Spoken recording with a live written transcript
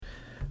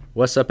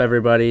What's up,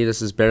 everybody?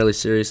 This is Barely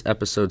Serious,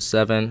 episode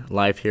 7,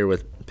 live here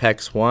with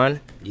Pex One.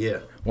 Yeah.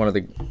 One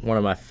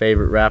of my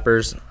favorite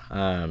rappers.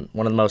 One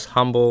of the most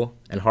humble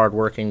and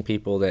hardworking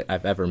people that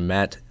I've ever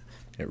met.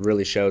 It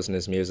really shows in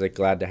his music.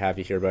 Glad to have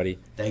you here, buddy.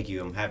 Thank you.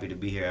 I'm happy to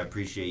be here. I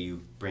appreciate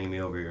you bringing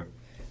me over here.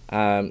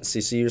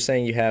 So you're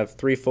saying you have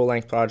 3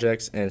 full-length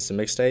projects and some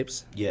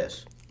mixtapes?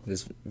 Yes.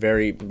 This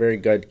very, very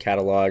good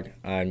catalog.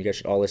 You guys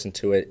should all listen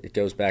to it. It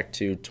goes back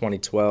to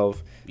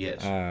 2012.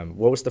 Yes.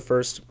 What was the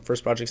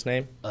first project's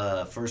name?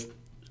 First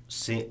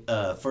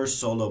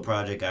solo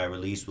project I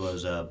released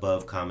was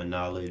Above Common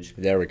Knowledge.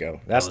 There we go.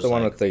 That's the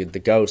one with the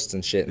ghosts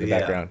and shit in the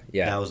background.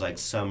 Yeah. That was like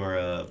summer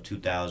of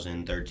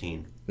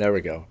 2013. There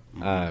we go.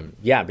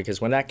 Mm-hmm.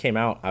 Because when that came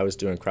out, I was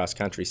doing cross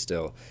country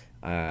still,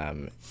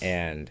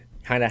 and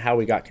kind of how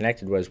we got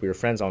connected was we were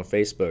friends on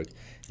Facebook,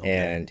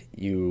 and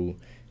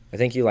I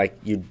think you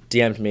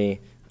DM'd me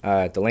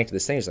the link to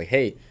this thing. It's like,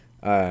 hey,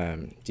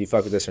 do you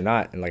fuck with this or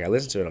not? And I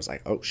listened to it, I was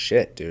like, oh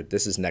shit, dude,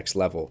 this is next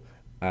level.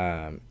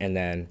 And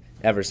then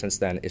ever since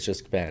then, it's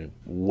just been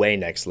way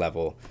next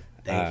level.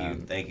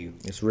 Thank you.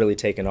 It's really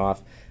taken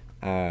off.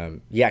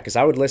 Because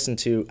I would listen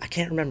to, I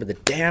can't remember the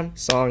damn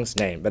song's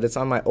name, but it's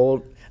on my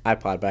old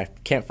iPod, but I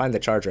can't find the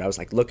charger. I was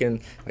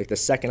looking, the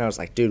second I was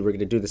like, dude, we're going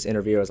to do this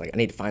interview. I was like, I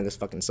need to find this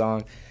fucking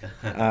song.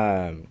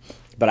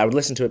 But I would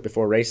listen to it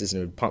before races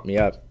and it would pump me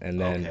up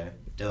and then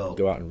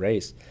go out and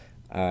race.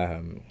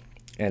 And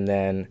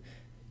then,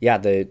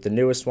 the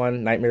newest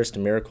one, Nightmares to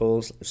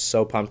Miracles,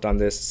 so pumped on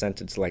this.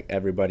 Sent it to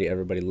everybody.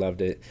 Everybody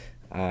loved it.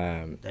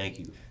 Thank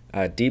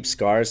you. Deep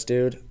Scars,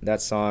 dude.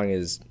 That song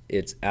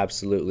it's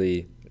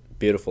absolutely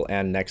beautiful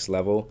and next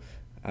level.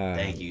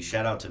 Thank you.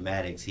 Shout out to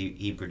Maddox.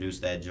 He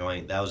produced that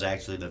joint. That was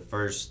actually the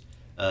first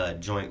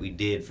joint we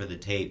did for the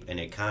tape, and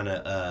it kind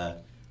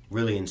of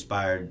really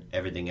inspired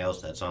everything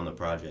else that's on the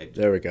project.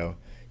 There we go.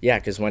 Yeah,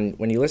 because when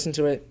you listen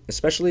to it,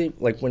 especially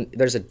when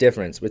there's a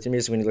difference with your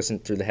music when you listen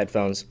through the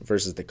headphones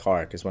versus the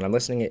car. Because when I'm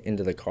listening it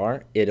into the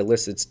car, it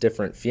elicits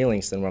different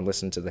feelings than when I'm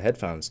listening to the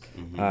headphones.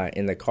 Mm-hmm.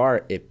 In the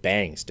car, it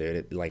bangs, dude.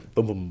 It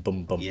boom, boom,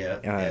 boom, boom.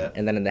 Yeah.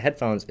 And then in the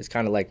headphones, it's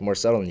kind of more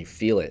subtle and you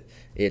feel it.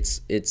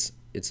 It's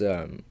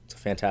a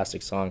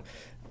fantastic song.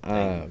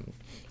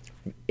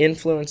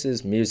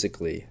 Influences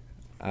musically,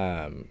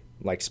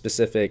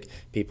 specific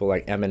people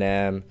like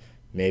Eminem.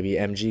 Maybe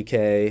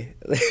MGK.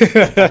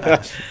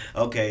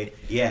 Okay,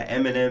 yeah,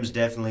 Eminem's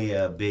definitely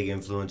a big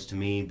influence to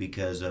me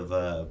because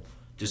of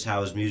just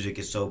how his music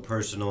is so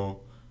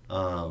personal,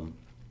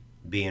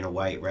 being a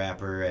white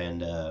rapper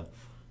and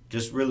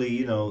just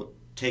really,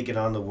 taking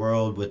on the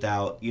world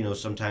without,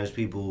 sometimes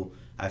people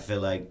I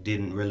feel like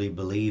didn't really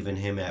believe in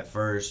him at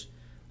first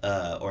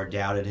or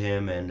doubted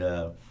him,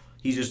 and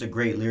he's just a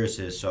great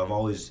lyricist,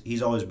 so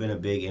he's always been a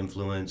big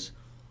influence.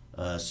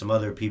 Some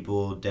other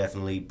people,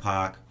 definitely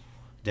Pac.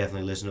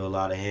 Definitely listen to a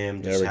lot of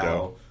him. Just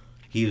how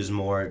he was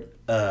more,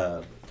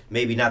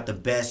 maybe not the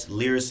best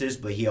lyricist,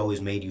 but he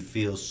always made you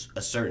feel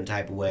a certain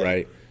type of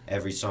way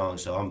every song.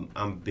 So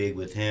I'm big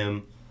with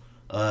him.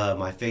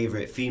 My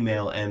favorite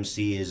female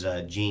MC is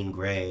Jean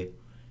Grey.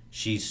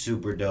 She's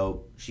super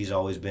dope. She's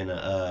always been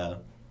I've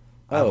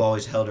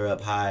always held her up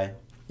high.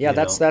 Yeah,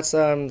 that's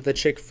the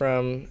chick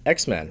from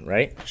X-Men,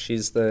 right?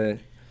 She's the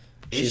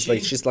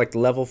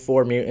level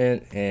 4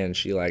 mutant, and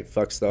she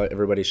fucks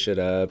everybody's shit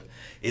up.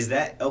 Is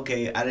that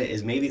okay?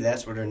 Maybe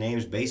that's what her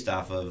name's based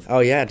off of. Oh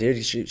yeah,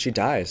 dude, she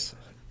dies.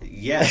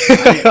 Yes,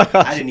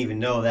 I didn't even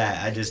know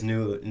that. I just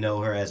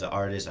know her as an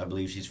artist. I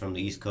believe she's from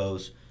the East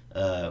Coast.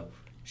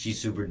 She's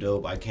super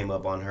dope. I came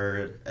up on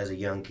her as a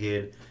young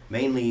kid.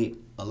 Mainly,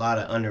 a lot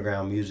of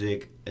underground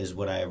music is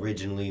what I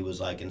originally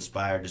was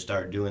inspired to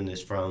start doing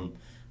this from.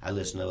 I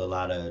listen to a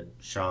lot of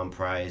Sean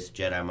Price,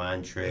 Jedi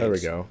Mind Tricks. There we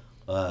go.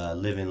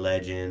 Living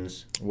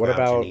Legends. What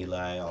about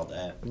Eli? All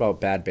that. What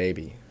about Bad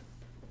Baby?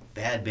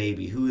 Bad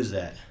Baby. Who is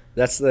that?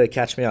 That's the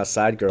Catch Me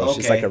Outside girl.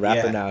 Okay, she's a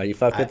rapper now. You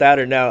fuck with that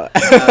or no?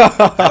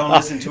 I don't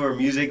listen to her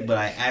music, but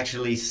I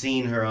actually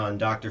seen her on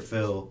Dr.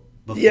 Phil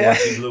before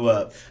she blew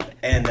up,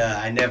 and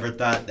I never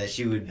thought that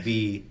she would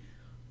be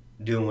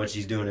doing what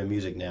she's doing in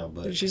music now.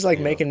 But she's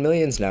making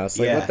millions now. It's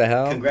what the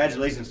hell?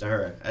 Congratulations to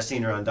her. I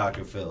seen her on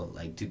Dr. Phil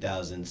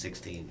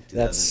 2016.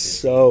 That's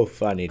so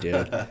funny, dude.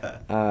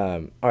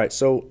 All right,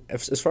 so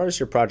as far as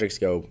your projects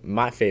go,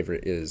 my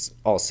favorite is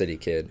All City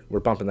Kid.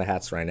 We're bumping the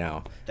hats right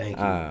now. Thank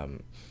you.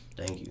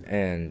 Thank you.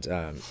 And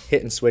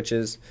Hitting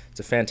Switches. It's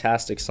a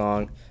fantastic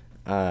song.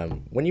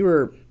 When you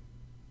were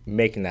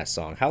making that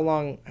song, how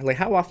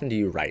often do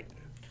you write?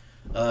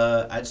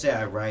 I'd say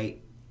I write.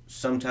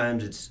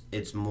 Sometimes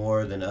it's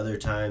more than other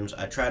times.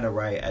 I try to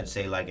write, I'd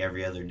say,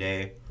 every other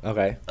day.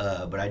 Okay.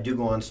 But I do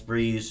go on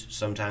sprees.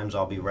 Sometimes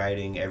I'll be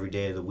writing every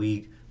day of the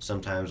week.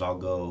 Sometimes I'll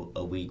go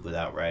a week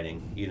without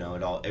writing.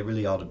 It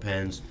really all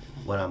depends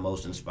when I'm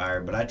most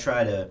inspired. But I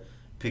try to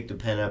pick the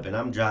pen up, and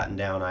I'm jotting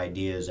down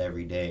ideas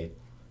every day.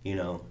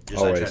 Always.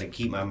 I try to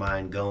keep my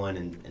mind going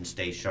and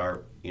stay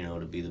sharp,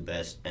 to be the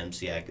best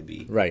MC I could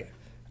be. Right.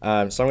 So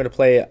I'm going to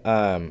play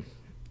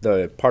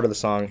the part of the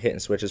song Hitting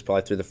Switches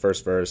probably through the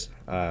first verse.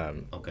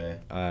 Okay.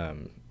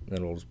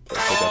 then we'll pick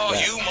up that. Oh,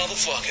 you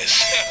motherfuckers.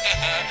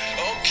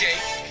 Okay.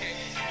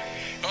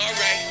 All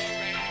right.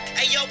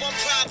 Hey yo, I'm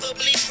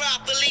probably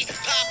properly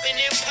popping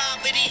in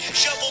poverty.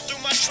 Shovel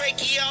through my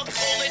trachea, I'm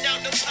pulling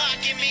out the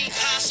pocket me.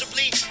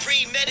 Possibly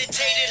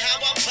premeditated how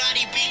my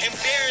body be.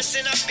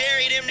 Embarrassing, I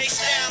buried them, they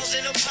styles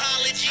and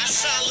apologies. I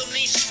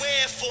solemnly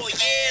swear for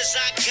years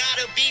I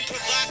gotta be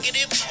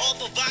provocative. Off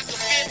of vodka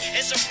fifth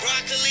and some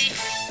broccoli.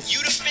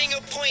 You the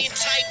finger pointing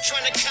type,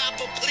 trying to cop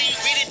a plea.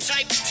 We the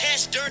type to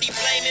test dirty,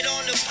 blame it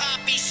on the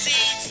poppy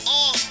seeds.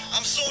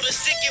 I'm sorta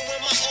sickin' when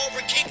my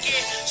aura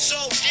kickin'. So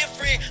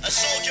different, a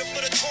soldier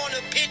for the corner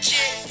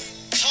pitching.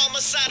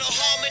 Homicidal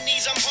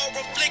harmonies, I'm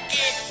horror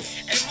flicking.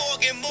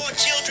 And more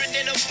children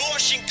than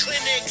abortion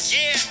clinics.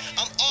 Yeah,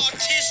 I'm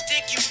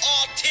autistic, you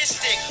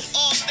autistic.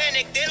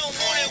 Authentic, they don't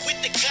want it with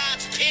the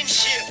God's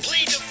pinship.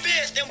 Plead the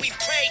fifth, and we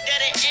pray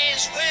that it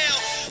ends well.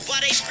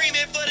 While they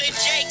screaming for the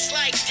Jakes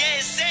like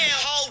Denzel.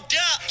 Hold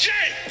up,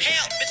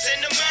 help, it's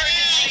an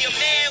emergency. A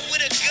man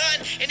with a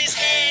gun in his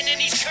hand, and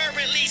he's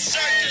currently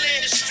circling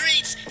the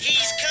streets.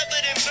 He's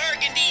covered in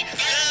burgundy,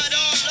 blood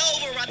all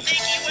over. I think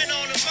he went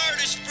on a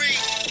murder spree.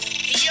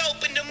 He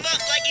opened him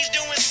up like he's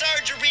doing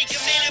surgery,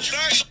 committed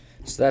burglary.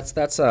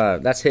 So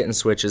that's Hitting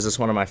Switches. It's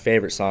one of my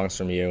favorite songs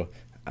from you.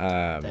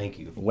 Thank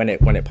you. When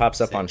it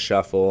pops up on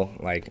shuffle,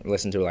 like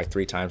listen to it like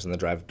 3 times on the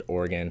drive to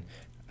Oregon.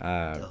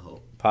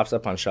 Pops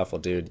up on shuffle,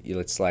 dude.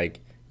 It's like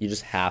you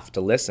just have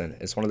to listen.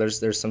 It's one of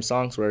there's some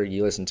songs where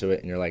you listen to it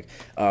and you're like,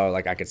 oh,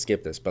 like I could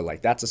skip this, but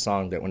like that's a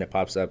song that when it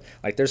pops up,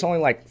 like there's only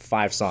like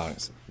 5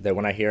 songs that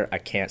when I hear I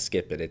can't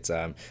skip it. It's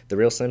The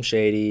Real Slim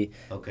Shady,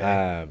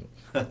 Okay.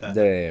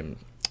 the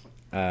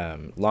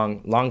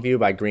Long View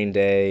by Green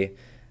Day,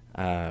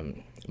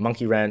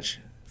 Monkey Wrench,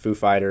 Foo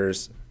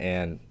Fighters,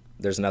 and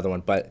there's another one.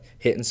 But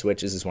Hitting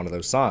Switches is one of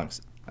those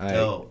songs.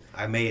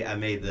 I made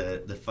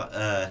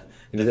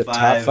the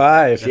top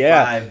 5.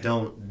 Yeah. 5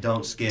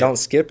 don't skip. Don't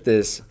skip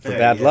this for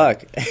bad Yeah.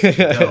 luck.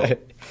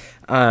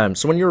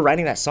 So when you were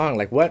writing that song,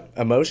 like what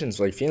emotions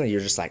were you feeling? You're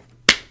just like,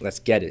 let's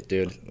get it,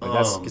 dude.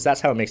 Like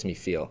that's how it makes me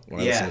feel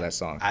when I listen to that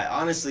song. I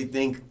honestly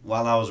think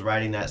while I was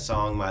writing that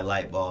song, my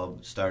light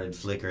bulb started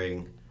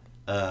flickering.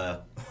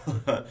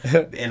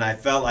 And I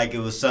felt like it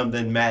was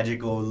something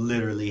magical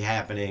literally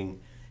happening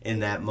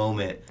in that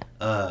moment.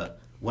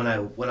 When I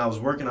was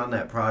working on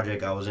that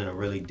project, I was in a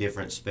really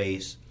different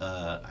space.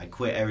 I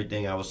quit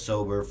everything. I was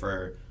sober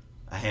for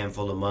a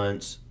handful of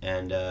months,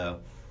 and I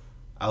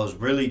was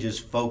really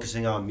just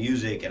focusing on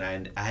music,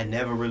 and I had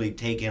never really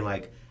taken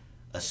like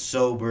a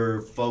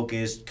sober,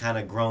 focused, kind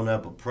of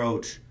grown-up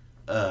approach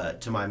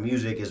to my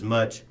music as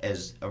much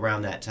as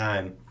around that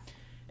time.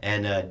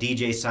 And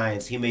DJ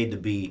Science, he made the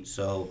beat,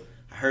 so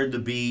I heard the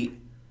beat.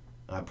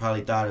 I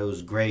probably thought it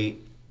was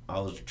great. I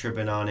was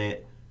tripping on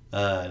it,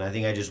 and I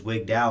think I just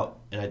wigged out,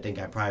 and I think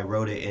I probably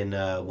wrote it in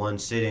one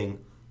sitting,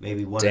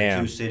 maybe one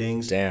or 2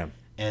 sittings. Damn.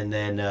 And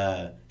then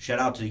shout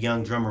out to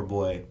Young Drummer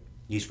Boy.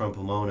 He's from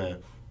Pomona.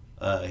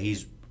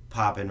 He's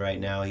popping right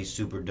now. He's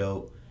super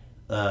dope.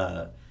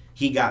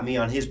 He got me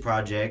on his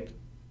project,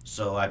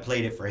 so I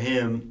played it for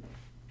him.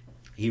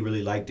 He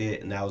really liked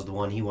it, and that was the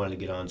one he wanted to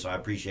get on, so I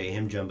appreciate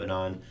him jumping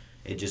on.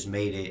 It just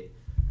made it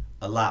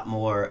a lot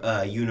more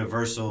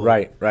universal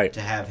right.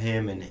 to have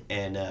him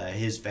and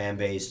his fan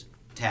base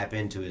tap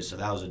into it, so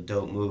that was a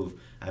dope move.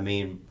 I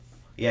mean,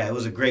 yeah, it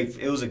was a great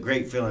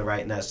feeling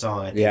writing that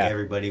song. I think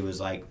everybody was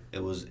like,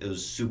 it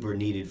was super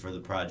needed for the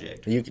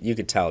project. You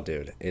could tell,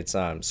 dude. It's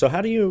so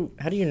how do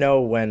you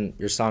know when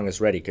your song is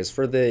ready? Because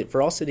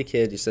for All City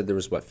Kid, you said there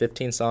was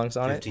 15 songs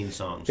on 15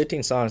 songs.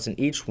 15 songs, and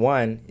each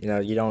one,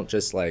 you don't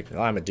just like,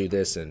 oh, I'm gonna do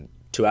this in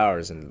 2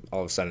 hours, and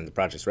all of a sudden the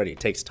project's ready. It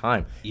takes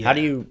time.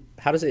 Yeah.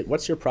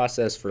 What's your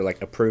process for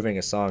like approving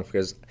a song?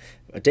 Because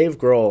Dave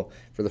Grohl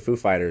for the Foo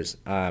Fighters,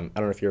 I don't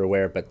know if you're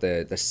aware, but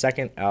the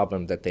second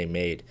album that they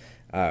made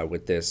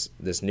with this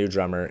new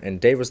drummer,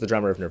 and Dave was the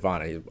drummer of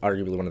Nirvana. He's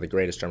arguably one of the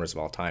greatest drummers of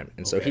all time.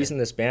 And so he's in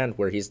this band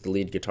where he's the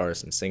lead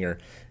guitarist and singer,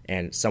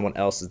 and someone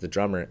else is the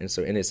drummer. And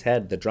so in his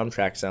head, the drum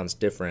track sounds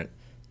different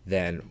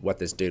than what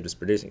this dude was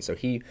producing. So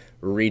he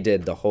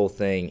redid the whole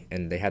thing,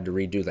 and they had to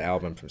redo the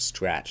album from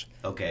scratch.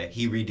 Okay,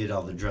 he redid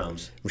all the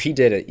drums. He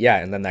did it, yeah,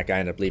 and then that guy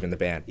ended up leaving the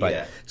band.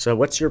 But so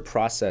what's your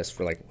process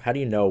for, like, how do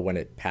you know when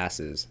it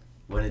passes?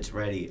 When it's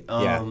ready.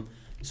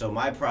 So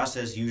my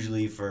process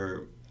usually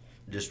for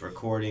just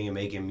recording and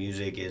making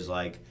music is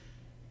like,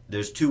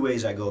 there's 2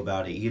 ways I go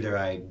about it. Either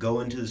I go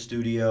into the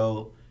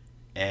studio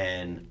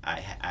and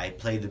I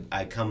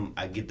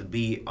get the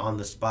beat on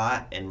the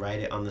spot and write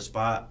it on the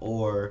spot,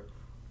 or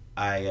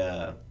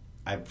I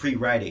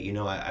pre-write it.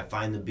 I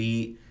find the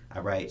beat.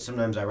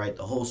 Sometimes I write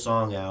the whole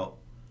song out,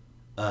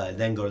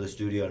 then go to the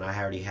studio, and I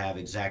already have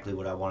exactly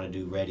what I want to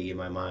do ready in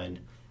my mind.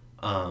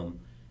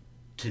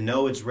 To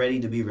know it's ready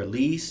to be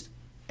released,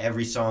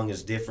 every song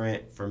is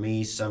different for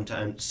me.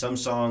 Sometimes some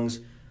songs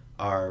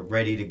are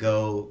ready to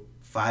go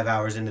 5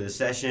 hours into the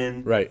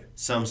session. Right.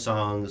 Some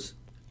songs,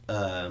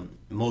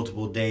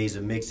 multiple days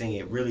of mixing.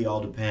 It really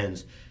all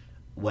depends.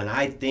 When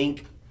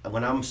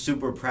I'm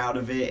super proud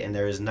of it and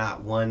there is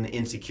not one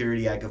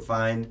insecurity I could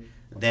find,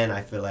 then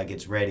I feel like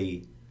it's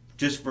ready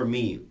just for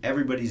me.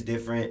 Everybody's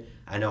different.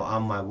 I know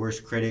I'm my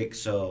worst critic,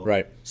 so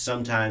Right.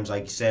 sometimes,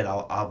 like you said,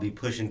 I'll be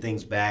pushing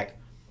things back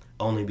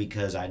only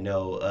because I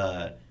know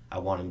I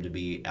want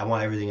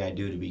everything I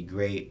do to be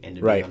great and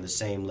to Right. be on the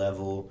same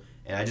level.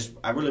 And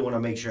I really want to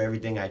make sure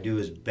everything I do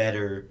is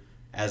better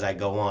as I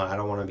go on. I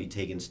don't want to be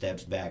taking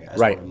steps back. I just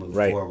Right, want to move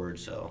right. forward.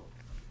 So,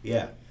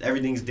 yeah,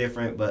 everything's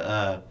different,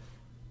 but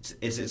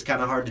it's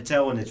kind of hard to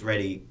tell when it's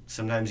ready.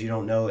 Sometimes you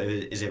don't know,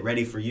 is it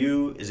ready for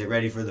you? Is it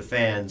ready for the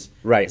fans?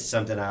 Right. It's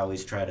something I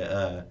always try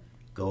to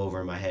go over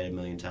in my head a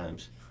million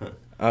times.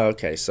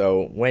 Okay,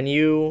 so when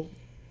you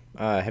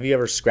have you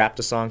ever scrapped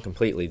a song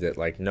completely that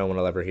like no one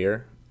will ever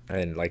hear,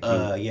 and like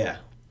Yeah,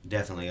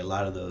 definitely. A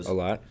lot of those. a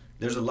lot?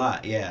 There's a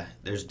lot, yeah.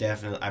 There's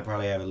definitely, I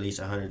probably have at least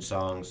 100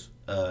 songs,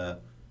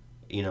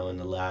 in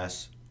the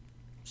last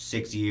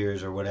 6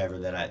 years or whatever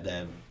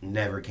that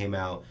never came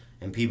out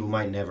and people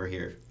might never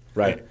hear.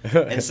 Right.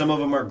 And some of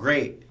them are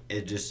great.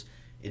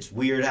 It's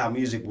weird how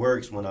music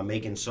works when I'm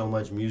making so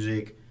much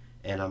music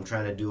and I'm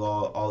trying to do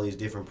all these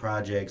different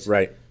projects.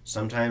 Right.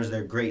 Sometimes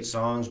they're great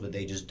songs, but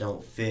they just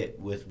don't fit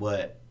with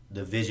what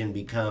the vision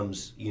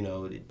becomes.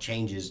 It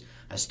changes.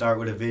 I start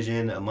with a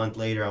vision. A month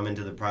later, I'm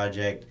into the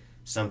project.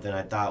 Something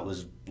I thought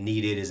was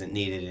needed isn't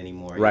needed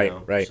anymore. Right,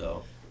 right.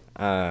 So,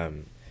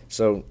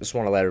 So just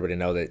want to let everybody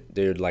know that,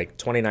 dude, like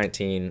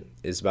 2019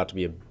 is about to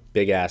be a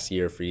big ass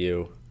year for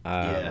you.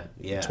 Yeah.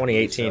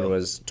 2018 so.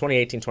 was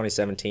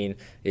 2017.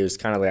 It was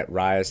kind of like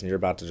rise, and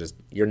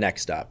you're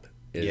next up.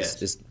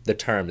 Is the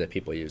term that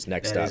people use.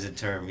 Next That up. is a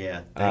term,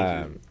 yeah.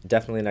 Thank you.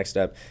 Definitely next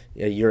up.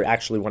 You're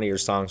actually, one of your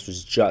songs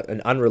was just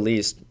an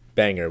unreleased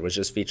banger, was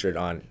just featured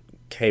on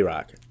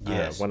K-Rock.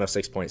 Yes.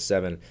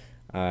 106.7.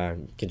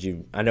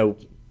 I know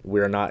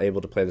we're not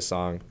able to play the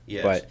song,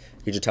 Yes. but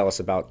could you tell us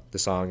about the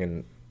song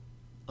and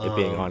it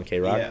being on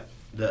K-Rock? Yeah.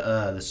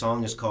 The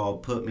song is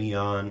called Put Me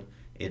On.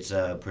 It's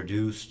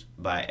produced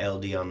by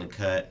LD on the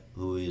Cut,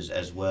 who is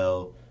as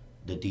well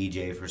the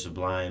DJ for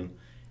Sublime.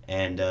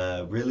 And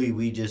really,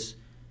 we just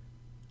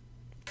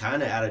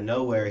kind of out of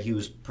nowhere, he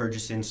was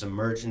purchasing some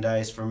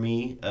merchandise for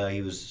me.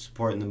 He was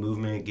supporting the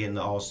movement, getting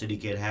the All City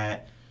Kid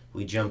hat.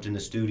 We jumped in the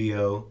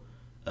studio.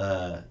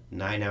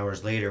 9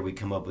 hours later, we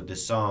come up with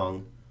this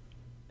song,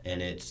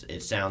 and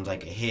it sounds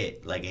like a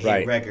hit, like a hit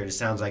Right. record. It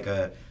sounds like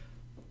a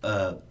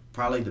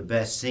probably the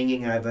best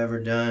singing I've ever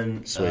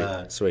done.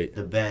 Sweet.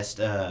 The best,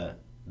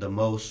 the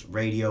most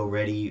radio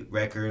ready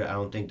record. I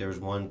don't think there's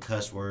one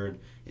cuss word.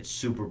 It's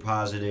super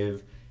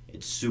positive.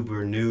 It's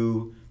super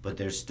new, but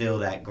there's still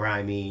that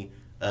grimy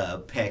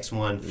Pex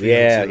One feel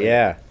to it.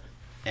 Yeah.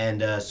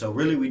 And so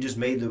really, we just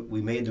made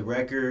the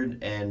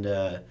record,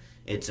 and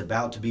it's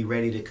about to be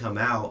ready to come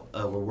out.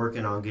 We're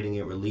working on getting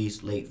it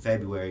released late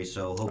February,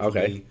 so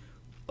hopefully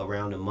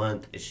around a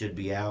month it should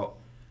be out.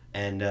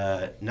 And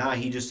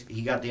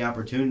he got the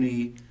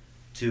opportunity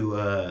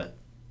to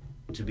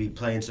be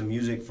playing some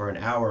music for an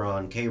hour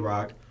on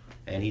K-Rock,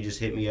 and he just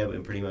hit me up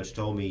and pretty much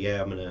told me,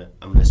 yeah, I'm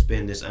gonna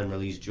spin this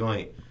unreleased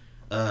joint.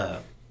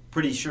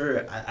 Pretty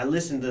sure I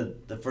listened to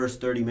the first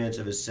 30 minutes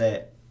of his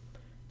set,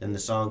 then the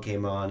song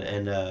came on,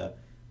 and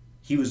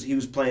he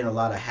was playing a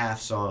lot of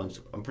half songs.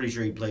 I'm pretty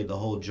sure he played the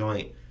whole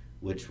joint,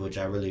 which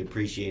I really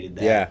appreciated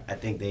that. Yeah. I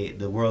think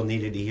the world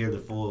needed to hear the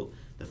full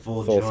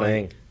Full joint.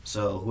 thing.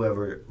 So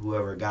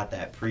whoever got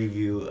that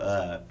preview,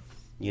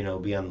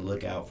 be on the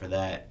lookout for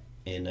that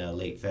in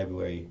late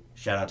February.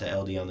 Shout out to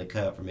LD on the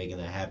Cut for making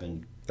that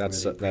happen.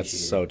 That's Really that's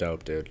appreciate so it.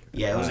 dope, dude.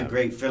 Yeah, it was a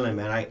great feeling,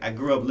 man. I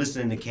grew up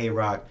listening to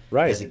K-Rock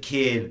Right. as a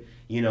kid,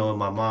 in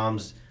my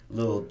mom's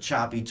little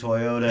choppy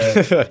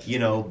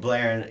Toyota,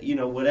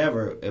 blaring,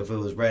 whatever. If it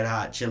was Red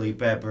Hot Chili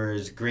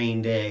Peppers,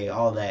 Green Day,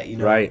 all that,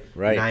 Right.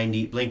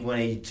 90,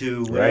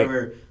 Blink-182,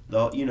 whatever,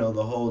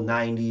 the whole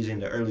 90s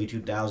and the early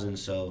 2000s.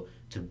 So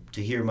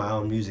to hear my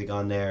own music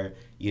on there,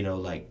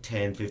 like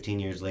 10, 15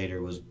 years later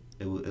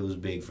it was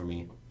big for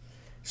me.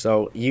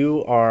 So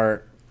you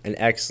are an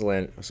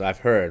excellent, so I've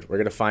heard, we're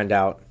going to find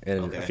out in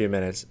Okay. a few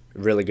minutes,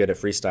 really good at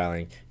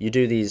freestyling. You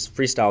do these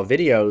freestyle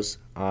videos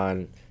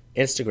on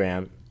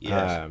Instagram,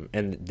 Yes.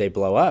 and they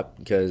blow up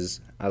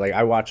because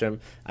I watch them.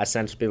 I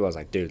send to people, I was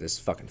like, dude, this is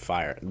fucking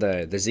fire.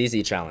 The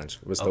ZZ challenge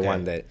was the Okay.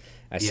 one that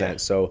I sent. Yeah.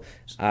 So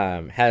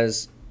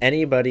has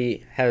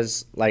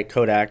like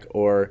Kodak,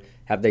 or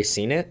have they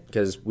seen it?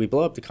 Because we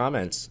blow up the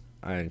comments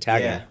and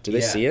tag them. Do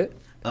they see it?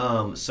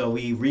 So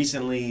we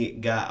recently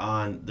got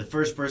on the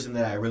first person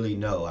that I really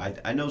know.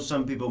 I know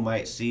some people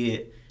might see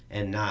it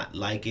and not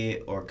like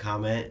it or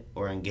comment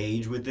or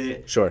engage with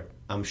it. Sure.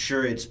 I'm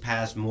sure it's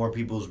passed more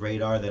people's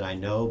radar than I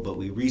know, but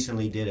we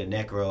recently did a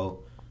Necro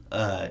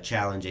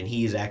challenge, and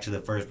he is actually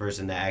the first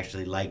person that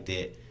actually liked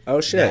it.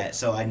 Oh, shit.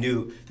 So I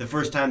knew, the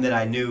first time that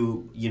I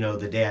knew,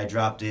 the day I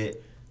dropped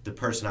it, the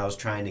person I was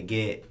trying to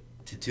get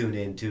to tune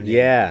in.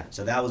 Yeah.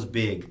 So that was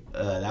big.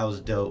 That was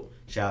dope.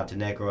 Shout out to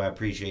Necro. I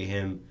appreciate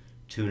him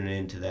tuning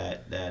into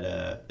that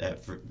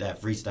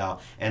freestyle.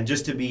 And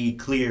just to be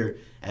clear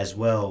as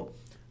well,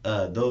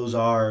 those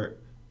are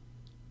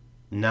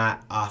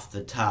not off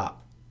the top.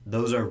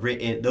 Those are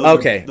written.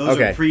 Those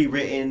are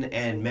pre-written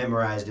and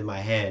memorized in my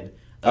head.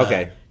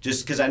 Okay.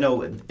 Just because I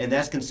know, and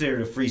that's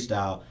considered a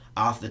freestyle.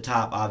 Off the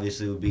top,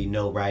 obviously, would be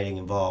no writing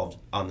involved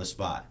on the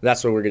spot.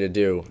 That's what we're going to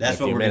do. That's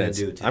in a what few we're minutes.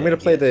 going to do today. I'm going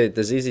to play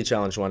the ZZ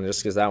Challenge one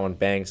just because that one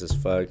bangs as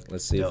fuck.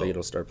 Let's see Dope. if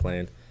it'll start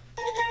playing.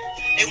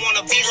 They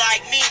wanna be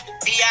like me,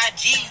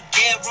 B.I.G.,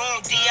 dead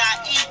wrong,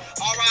 D.I.E.,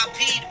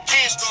 R.I.P., the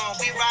pants strong,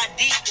 we ride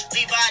deep,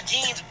 Levi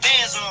jeans,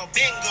 Vans on,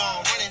 been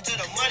gone, running to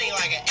the money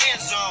like an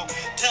end zone,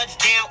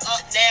 touchdown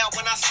up now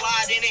when I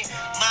slide in it,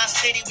 my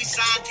city, we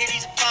sign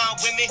titties and fine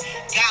women,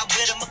 got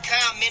with him a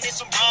comment,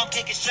 some wrong,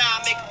 kick and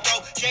shine, make him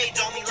throw shades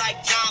on me like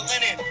John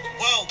Lennon,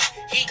 whoa,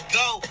 he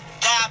go,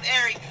 Bob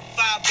Airy,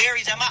 5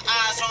 berries and my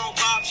eyes on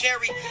Bob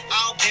Cherry.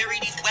 I'll bury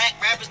these whack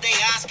rappers, they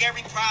eye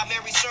scary.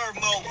 Primary serve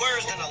more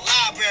words than a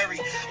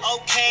library.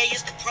 Okay,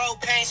 it's the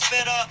propane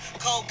spitter,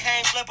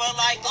 cocaine flipper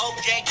like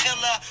OJ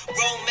Killer.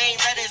 Romaine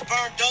letters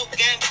burn dope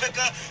game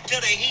quicker till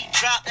the heat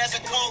drop. That's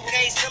a cold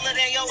case, stiller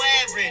than your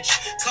average.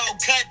 Cold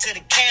cut to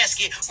the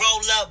casket,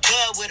 roll up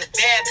bud with a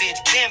bad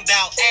bitch. Pin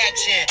bout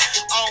action.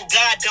 On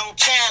God, don't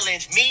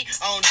challenge me.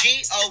 On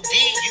G-O-D,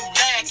 you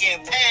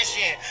lacking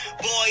passion.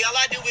 Boy, all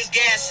I do is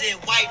gas it.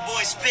 White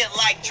boy spit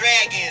like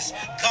dragons.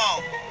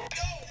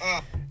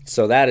 Come.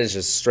 So that is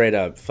just straight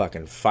up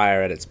fucking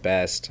fire at its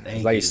best.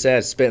 Thank Like you you.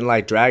 said, spitting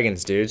like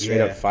dragons, dude.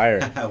 Straight up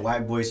fire.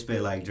 White boys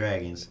spit like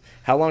dragons.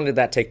 How long did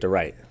that take to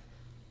write?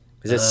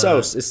 Because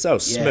it's so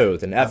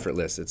smooth and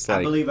effortless. It's I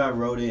like believe I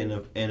wrote it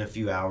in a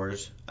few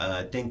hours.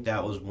 I think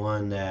that was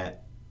one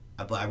that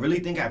I really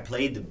think I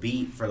played the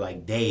beat for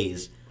like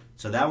days.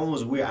 So that one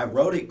was weird. I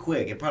wrote it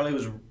quick. It probably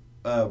was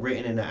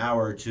written in an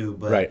hour or two,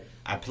 but Right.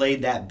 I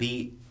played that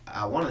beat.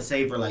 I want to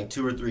say for like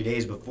 2 or 3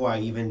 days before I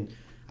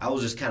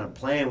was just kind of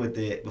playing with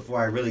it before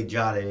I really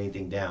jotted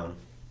anything down.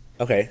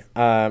 okay.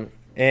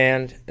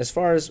 And as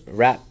far as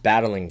rap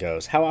battling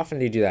goes, how often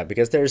do you do that?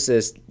 Because there's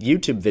this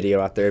YouTube video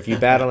out there of you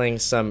battling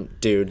some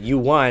dude. You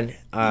won.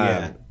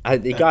 Yeah.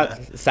 It got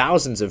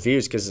thousands of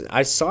views because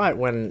I saw it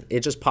when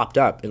it just popped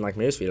up in like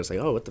my newsfeed. I was like,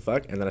 oh, what the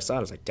fuck? And then I saw it.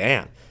 I was like,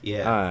 damn.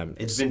 Yeah,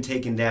 it's been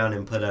taken down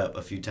and put up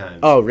a few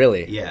times. Oh,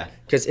 really? Yeah.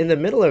 Because in the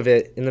middle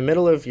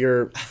of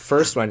your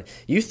first one,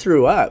 you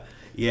threw up.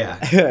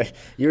 Yeah.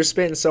 You were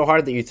spitting so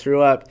hard that you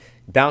threw up,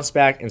 bounced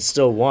back, and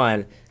still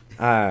won.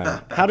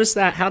 How does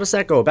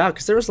that go about?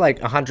 Because there was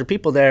like 100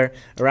 people there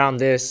around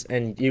this,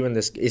 and you and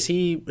this.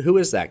 Who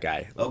is that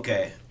guy?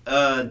 Okay.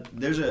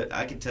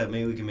 I can tell,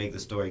 maybe we can make the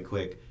story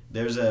quick.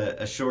 There's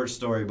a short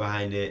story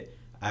behind it.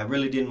 I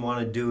really didn't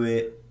want to do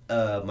it.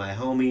 My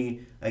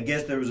homie, I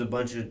guess there was a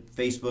bunch of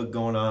Facebook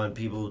going on,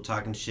 people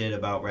talking shit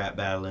about rap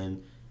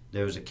battling.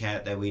 There was a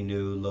cat that we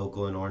knew,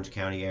 local in Orange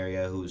County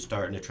area, who was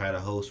starting to try to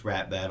host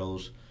rap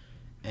battles.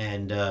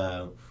 And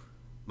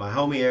my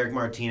homie Eric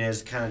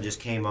Martinez kind of just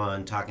came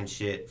on talking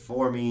shit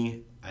for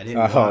me. I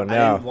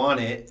didn't want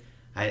it.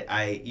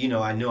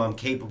 I knew I'm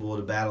capable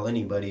to battle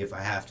anybody if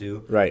I have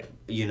to. Right.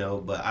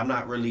 But I'm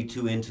not really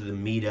too into the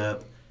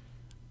meetup.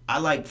 I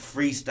like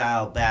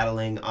freestyle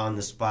battling on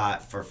the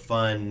spot for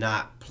fun,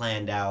 not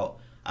planned out.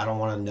 I don't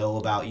want to know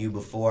about you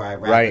before I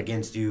rap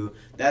against you.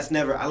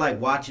 I like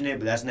watching it,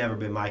 but that's never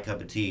been my cup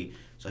of tea.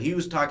 So he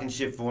was talking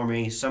shit for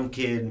me. Some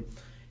kid,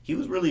 he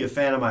was really a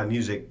fan of my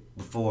music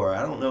before.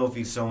 I don't know if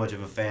he's so much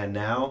of a fan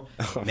now,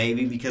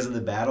 maybe because of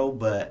the battle,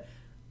 but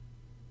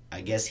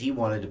I guess he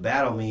wanted to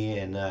battle me,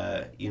 and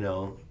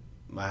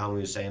my homie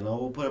was saying, "Oh,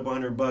 we'll put up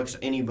 $100,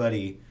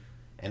 anybody."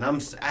 And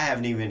I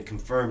haven't even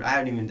confirmed.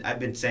 I've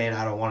been saying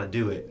I don't want to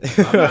do it.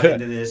 I'm not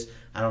into this.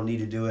 I don't need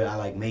to do it. I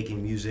like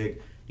making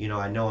music.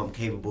 I know I'm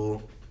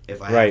capable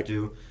if I have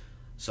to.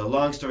 So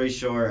long story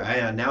short,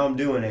 now I'm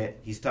doing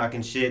it. He's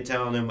talking shit,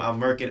 telling him I'm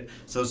murking.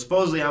 So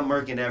supposedly I'm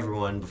murking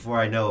everyone before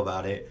I know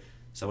about it.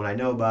 So when I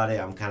know about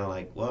it, I'm kind of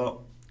like,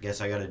 well,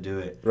 guess I got to do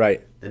it.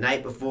 Right. The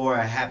night before,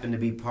 I happened to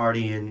be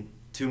partying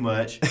too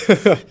much.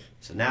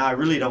 So now I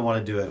really don't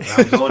want to do it.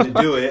 But I'm going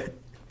to do it.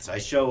 So I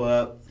show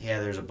up. Yeah,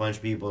 there's a bunch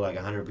of people, like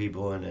 100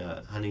 people in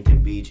the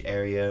Huntington Beach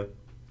area.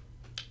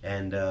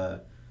 And,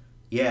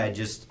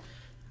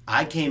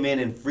 I came in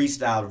and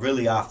freestyled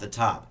really off the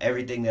top.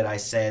 Everything that I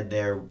said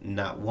there,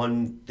 not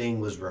one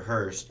thing was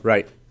rehearsed.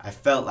 Right. I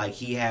felt like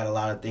he had a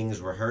lot of things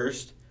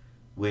rehearsed,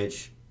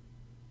 which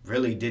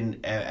really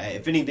didn't.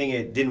 If anything,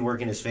 it didn't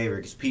work in his favor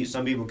because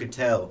some people could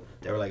tell.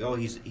 They were like, "Oh,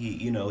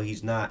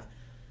 he's not."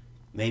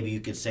 Maybe you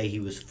could say he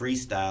was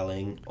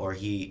freestyling, or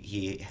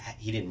he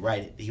didn't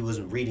write it. He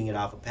wasn't reading it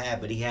off a pad,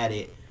 but he had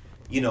it,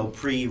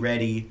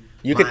 pre-ready.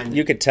 You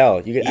could tell.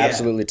 You could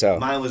absolutely tell.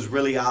 Mine was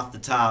really off the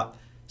top.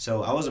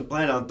 So I wasn't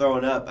planning on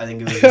throwing up. I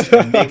think it was just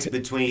a mix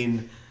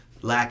between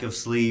lack of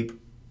sleep,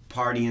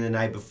 partying the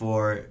night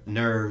before,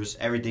 nerves,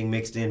 everything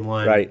mixed in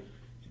one. Right.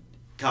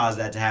 Caused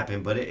that to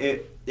happen. But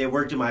it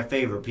worked in my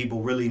favor.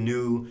 People really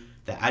knew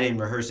that I didn't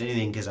rehearse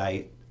anything because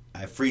I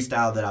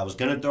freestyled that I was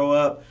going to throw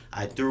up.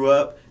 I threw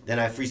up. Then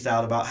I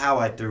freestyled about how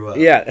I threw up.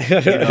 Yeah.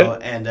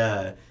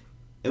 And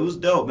it was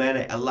dope,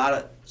 man.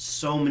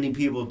 So many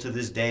people to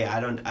this day, I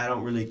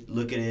don't really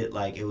look at it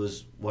like it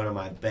was one of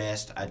my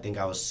best. I think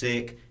I was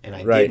sick, and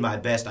I did my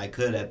best I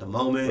could at the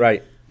moment.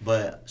 Right.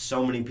 But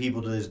so many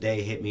people to this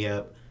day hit me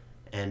up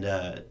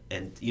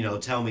and you know,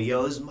 tell me,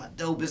 yo, this is my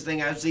dopest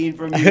thing I've seen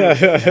from you.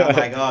 And I'm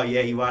like, oh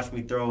yeah, you watched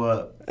me throw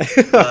up.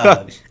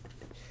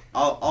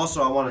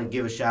 Also, I want to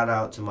give a shout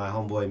out to my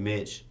homeboy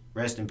Mitch.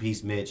 Rest in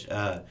peace, Mitch.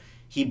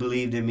 He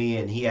believed in me,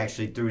 and he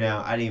actually threw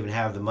down. I didn't even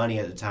have the money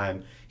at the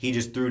time. He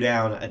just threw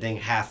down, I think,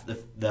 half the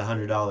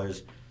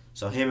 $100.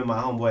 So him and my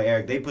homeboy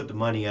Eric, they put the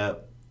money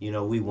up. You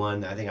know, we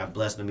won. I think I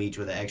blessed them each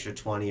with an extra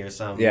 20 or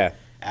something. Yeah.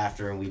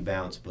 After, and we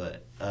bounced.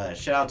 But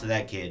shout out to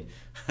that kid.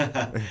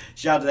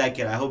 Shout out to that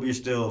kid. I hope you're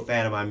still a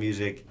fan of my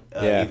music,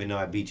 even though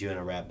I beat you in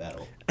a rap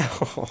battle.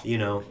 You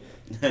know,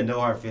 no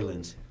hard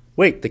feelings.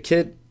 Wait, the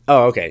kid.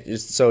 Oh, okay.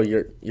 So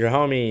your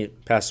homie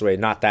passed away,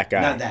 not that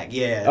guy. Not that,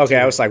 yeah. Okay,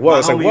 I was like,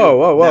 whoa.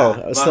 Whoa.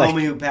 Nah, my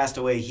homie who passed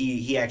away,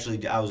 he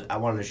actually, I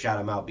wanted to shout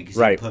him out because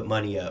he put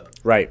money up.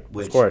 Right,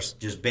 which, of course.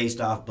 Just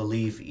based off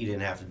belief, he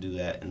didn't have to do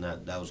that, and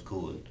that was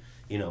cool. And,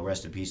 you know,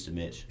 rest in peace to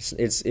Mitch.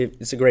 It's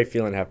a great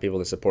feeling to have people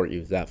to support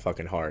you that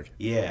fucking hard.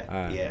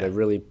 Yeah, They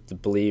really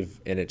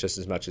believe in it just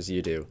as much as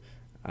you do.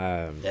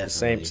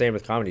 Same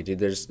with comedy, dude.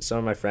 There's some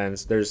of my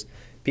friends. There's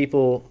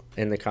people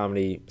in the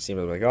comedy scene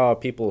that are like, oh,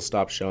 people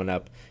stop showing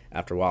up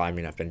after a while. I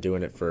mean, I've been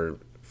doing it for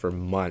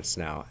months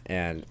now,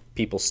 and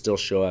people still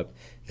show up,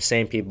 the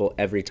same people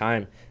every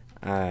time,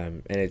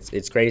 and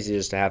it's crazy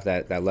just to have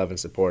that love and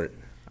support.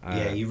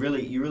 Yeah, you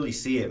really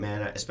see it,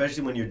 man.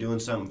 Especially when you're doing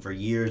something for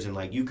years, and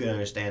like you can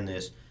understand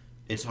this.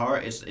 It's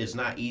hard. It's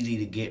not easy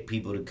to get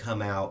people to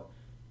come out,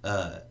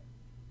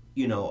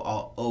 you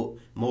know,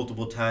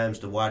 multiple times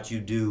to watch you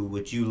do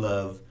what you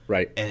love,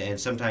 right? And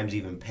sometimes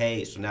even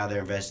pay. So now they're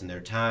investing their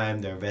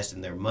time, they're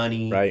investing their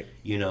money, right?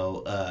 You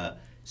know,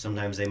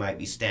 sometimes they might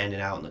be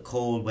standing out in the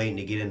cold waiting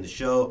to get in the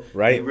show,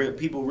 right?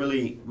 People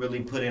really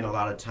put in a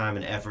lot of time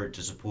and effort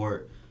to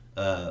support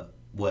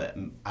what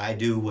I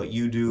do, what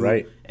you do,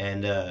 right?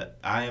 And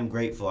I am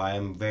grateful. I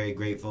am very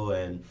grateful,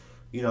 and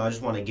you know, I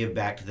just want to give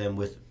back to them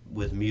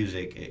with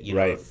music. You know,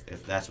 right.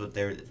 if that's what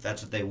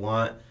they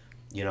want,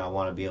 you know, I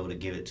want to be able to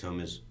give it to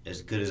them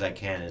as good as I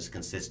can, as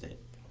consistent.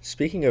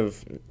 Speaking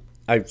of,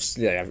 I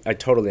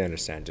totally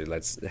understand, dude.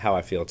 That's how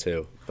I feel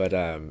too.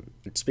 But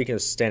speaking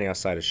of standing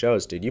outside of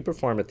shows, dude, you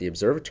perform at the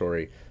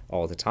Observatory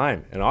all the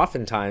time, and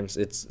oftentimes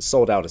it's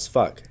sold out as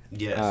fuck.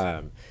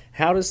 Yes.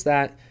 How does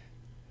that?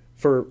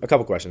 For a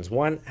couple questions.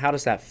 One, how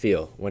does that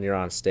feel when you're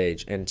on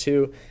stage? And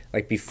two,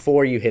 like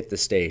before you hit the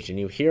stage and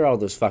you hear all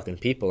those fucking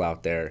people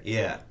out there.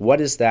 Yeah.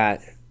 What is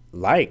that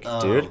like,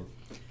 dude?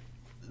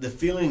 The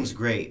feeling's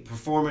great.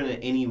 Performing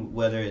at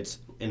whether it's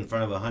in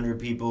front of 100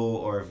 people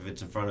or if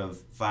it's in front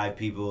of 5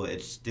 people,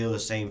 it's still the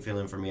same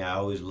feeling for me. I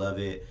always love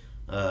it.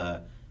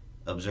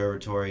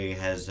 Observatory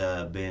has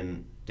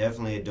been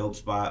definitely a dope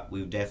spot.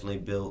 We've definitely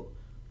built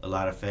a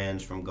lot of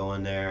fans from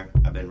going there.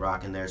 I've been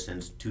rocking there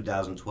since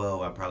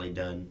 2012. I've probably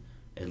done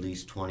at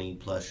least 20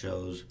 plus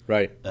shows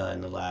right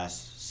in the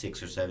last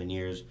 6 or 7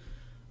 years.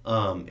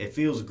 It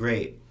feels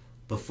great.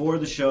 Before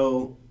the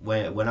show,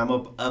 when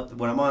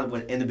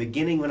in the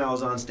beginning when I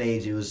was on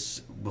stage, it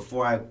was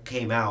before I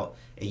came out.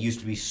 It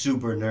used to be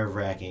super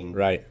nerve-wracking.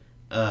 Right.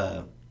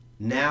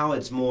 Now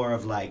it's more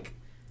of like,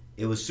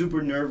 it was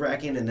super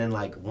nerve-wracking, and then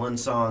like one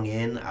song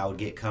in, I would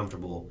get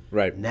comfortable.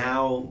 Right.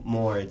 Now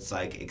more it's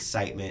like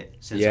excitement.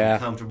 Since I'm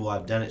comfortable,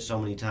 I've done it so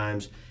many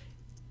times.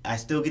 I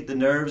still get the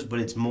nerves, but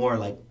it's more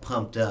like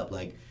pumped up.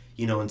 Like,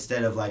 you know,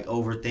 instead of like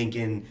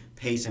overthinking,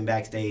 pacing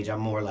backstage,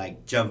 I'm more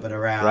like jumping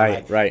around. Right,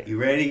 like, right. You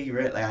ready? You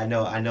ready? Like I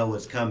know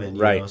what's coming.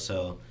 You know?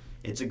 So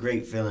it's a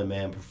great feeling,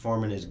 man.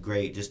 Performing is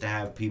great. Just to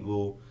have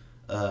people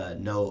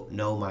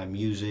know my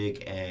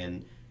music,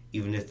 and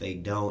even if they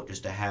don't,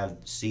 just to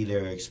see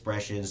their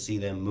expressions, see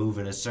them move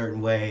in a certain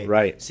way,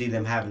 right? See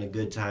them having a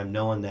good time,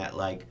 knowing that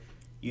like,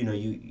 you know,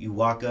 you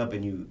walk up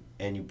and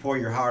you pour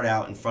your heart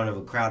out in front of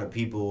a crowd of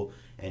people.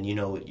 And you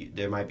know,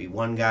 there might be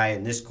one guy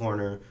in this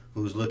corner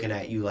who's looking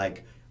at you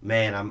like,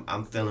 man,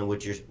 I'm feeling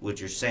what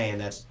you're saying.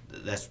 That's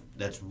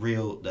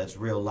real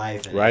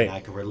life, and, right. And I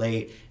can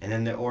relate. And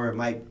then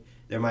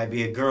there might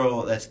be a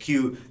girl that's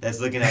cute that's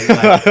looking at you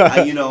like,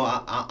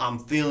 I'm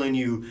feeling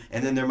you.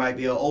 And then there might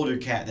be an older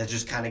cat that's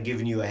just kind of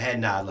giving you a head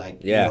nod,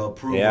 like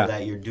approval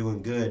that you're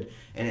doing good.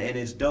 And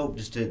it's dope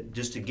just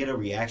to get a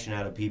reaction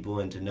out of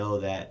people, and to know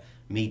that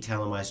me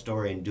telling my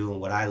story and doing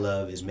what I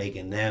love is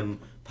making them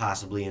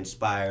possibly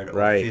inspired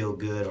or feel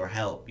good or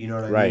help. You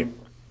know what I mean?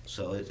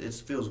 So it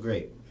feels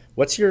great.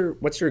 What's your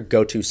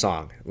go-to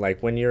song?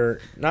 Like when you're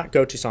not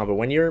go-to song, but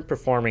when you're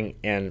performing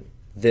and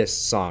this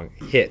song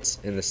hits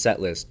in the set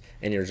list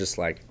and you're just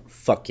like,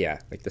 fuck yeah,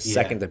 like the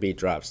second the beat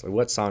drops. Like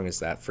what song is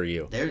that for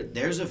you?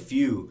 There's a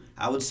few.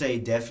 I would say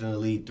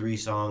definitely 3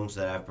 songs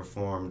that I've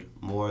performed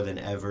more than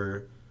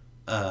ever.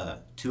 2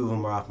 of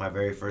them are off my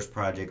very first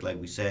project,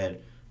 like we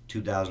said,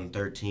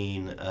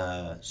 2013,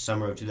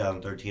 summer of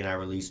 2013 I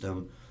released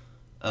them.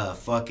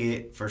 Fuck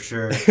It, for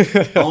sure.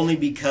 Only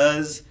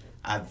because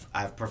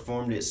I've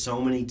performed it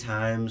so many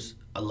times.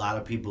 A lot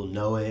of people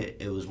know it.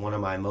 It was one of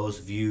my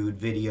most viewed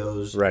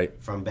videos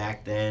from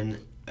back then.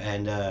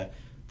 And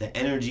the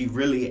energy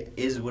really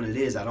is what it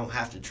is. I don't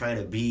have to try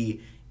to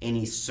be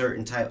any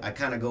certain type. I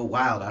kind of go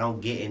wild. I don't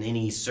get in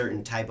any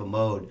certain type of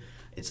mode.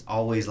 it's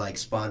always like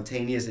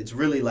spontaneous. It's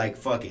really like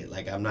fuck it.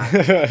 Like I'm not.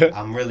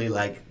 I'm really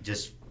like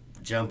just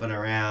jumping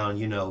around,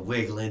 you know,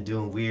 wiggling,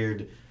 doing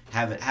weird,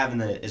 having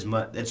the as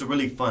much. It's a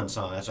really fun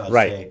song. That's what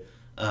I'd say.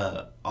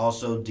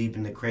 Also, Deep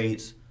in the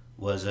Crates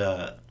was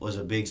a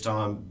big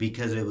song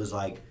because it was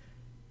like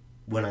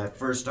when I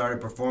first started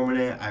performing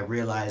it, I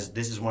realized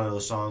this is one of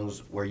those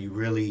songs where you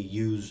really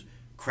use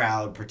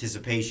crowd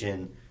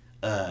participation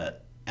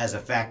as a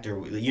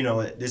factor. You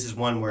know, this is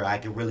one where I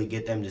could really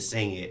get them to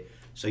sing it.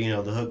 So, you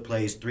know, the hook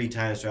plays 3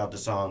 times throughout the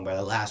song. By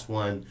the last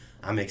one,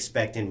 I'm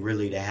expecting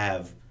really to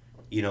have,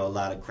 you know, a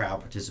lot of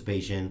crowd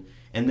participation.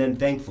 And then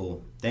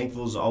Thankful.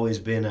 Thankful's always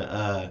been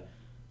a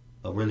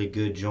really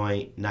good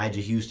joint.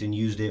 Nigel Houston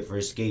used it for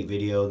his skate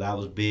video. That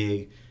was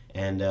big.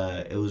 And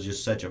it was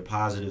just such a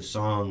positive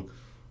song.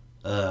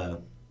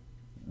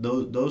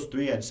 Those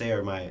 3, I'd say,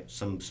 are my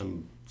some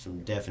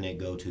definite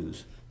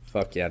go-tos.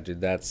 Fuck yeah,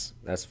 dude. That's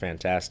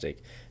fantastic.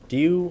 Do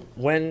you,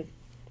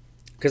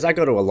 because I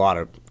go to a lot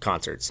of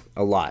concerts,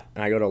 and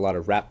I go to a lot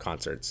of rap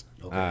concerts.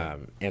 Okay.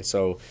 And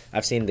so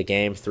I've seen The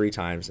Game 3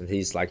 times, and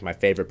he's like my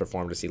favorite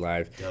performer to see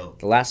live. Dope.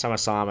 The last time I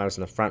saw him, I was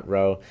in the front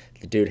row.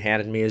 The dude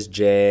handed me his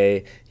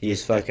J.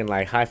 He's fucking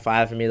like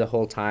high-fiving me the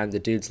whole time. The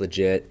dude's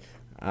legit.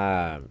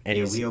 And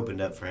Yeah, we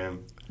opened up for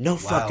him. No a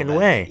while fucking back.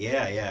 way.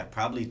 Yeah.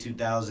 Probably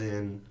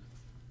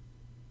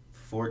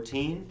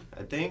 2014,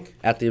 I think.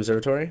 At the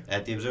Observatory?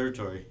 At the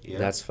Observatory, yeah.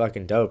 That's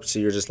fucking dope. So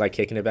you're just like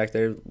kicking it back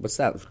there? What's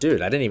that?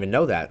 Dude, I didn't even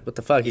know that. What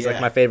the fuck? He's like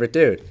Yeah. my favorite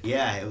dude.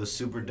 Yeah, it was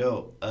super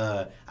dope.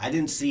 I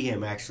didn't see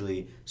him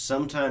actually.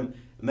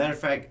 Matter of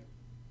fact,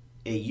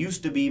 it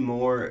used to be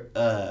more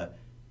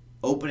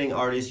opening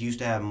artists used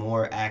to have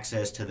more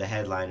access to the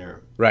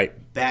headliner Right.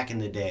 back in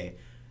the day,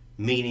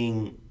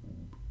 meaning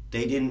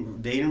they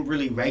didn't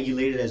really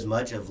regulate it as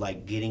much of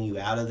like getting you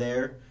out of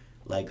there.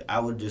 Like I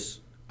would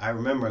just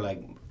not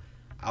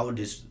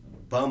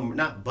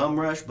bum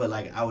rush, but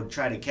like I would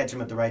try to catch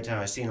them at the right time.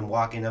 I seen them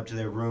walking up to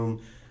their room,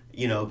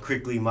 you know,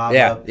 quickly mob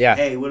up. Yeah.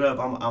 Hey, what up?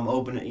 I'm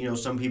opening. You know,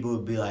 some people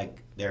would be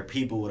like, their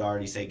people would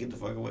already say, get the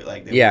fuck away.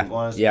 Like they wouldn't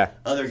want us. Yeah.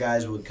 Other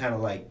guys would kind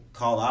of like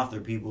call off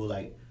their people.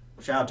 Like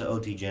shout out to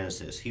OT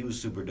Genesis. He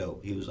was super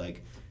dope. He was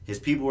like, his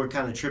people were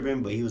kind of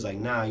tripping, but he was like,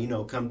 nah, you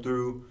know, come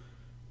through.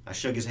 I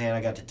shook his hand.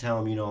 I got to tell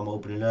him, you know, I'm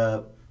opening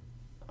up.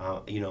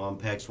 You know, I'm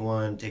PEX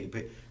 1. Take a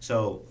pic.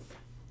 So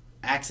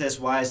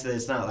access-wise,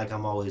 it's not like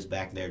I'm always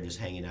back there just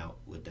hanging out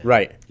with them.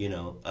 Right. You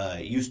know,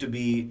 it used to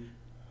be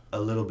a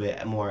little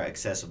bit more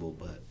accessible,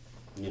 but,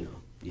 you know,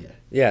 yeah.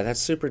 Yeah, that's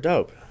super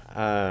dope.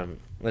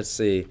 Let's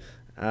see.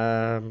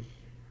 One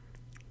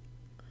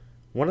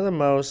of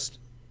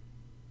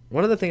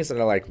the things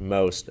that I like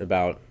most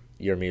about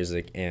your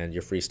music and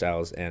your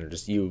freestyles and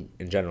just you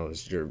in general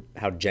is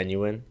how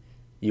genuine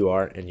you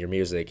are in your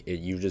music.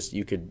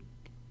 The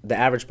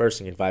average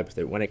person can vibe with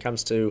it. When it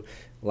comes to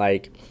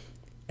like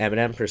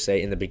Eminem per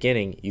se, in the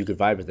beginning you could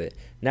vibe with it.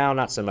 Now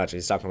not so much.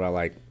 He's talking about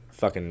like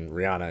fucking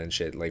Rihanna and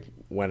shit. Like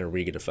when are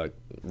we gonna fuck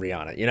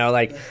Rihanna? You know,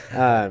 like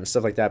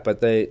stuff like that. But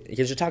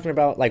because you're talking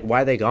about like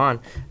Why They Gone,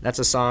 that's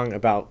a song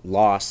about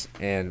loss,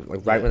 and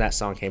like right when that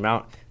song came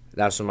out,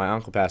 that's when my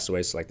uncle passed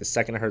away. So like the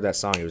second I heard that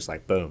song, it was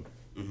like boom.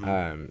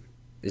 Mm-hmm.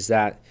 Is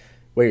that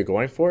what you're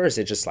going for? Or is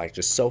it just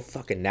so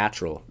fucking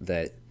natural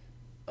that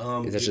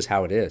that's just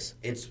how it is?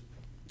 It's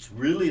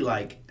really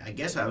like, I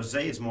guess I would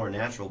say it's more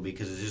natural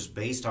because it's just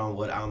based on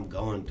what I'm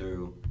going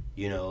through,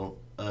 you know.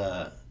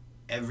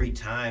 Every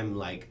time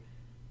like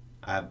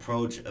I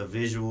approach a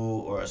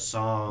visual or a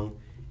song,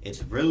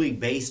 it's really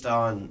based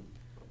on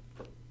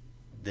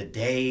the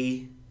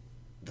day,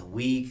 the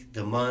week,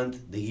 the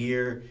month, the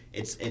year.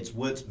 It's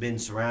what's been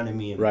surrounding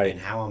me and, right. and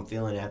how I'm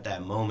feeling at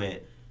that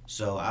moment.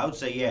 So I would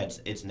say, yeah,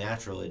 it's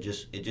natural. It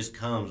just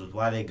comes with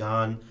Why They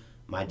Gone.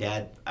 My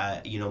dad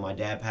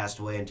passed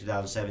away in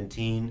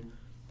 2017,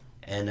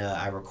 and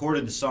I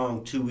recorded the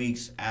song 2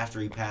 weeks after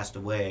he passed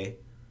away.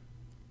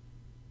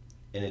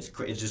 And it's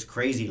just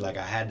crazy. Like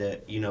I have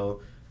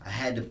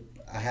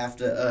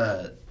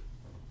to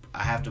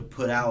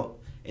put out.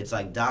 It's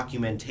like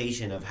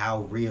documentation of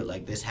how real.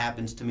 Like this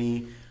happens to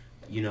me.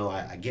 You know,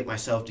 I get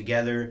myself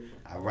together.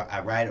 I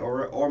write,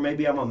 or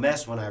maybe I'm a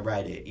mess when I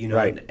write it. You know,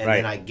 right, and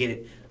then I get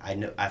it.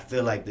 I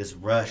feel like this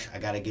rush. I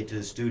got to get to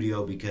the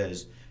studio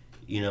because,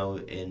 you know,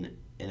 in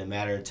a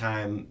matter of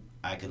time,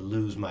 I could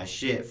lose my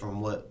shit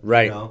from what.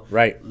 Right. You know,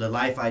 right. The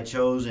life I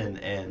chose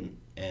and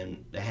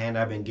the hand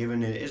I've been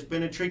given, it's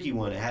been a tricky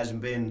one. It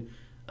hasn't been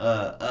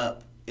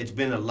up. It's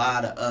been a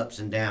lot of ups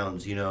and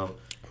downs, you know.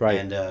 Right.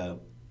 And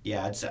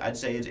yeah, I'd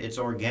say it's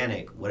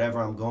organic.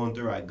 Whatever I'm going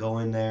through, I go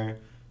in there,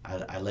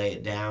 I lay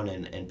it down,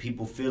 and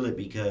people feel it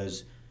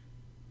because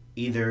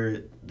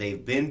either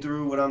they've been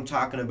through what I'm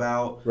talking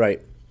about,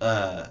 right.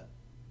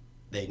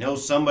 They know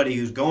somebody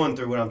who's going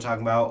through what I'm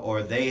talking about,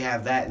 or they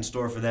have that in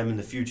store for them in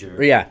the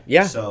future.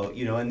 Yeah. So,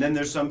 you know, and then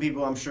there's some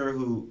people I'm sure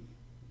who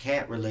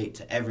can't relate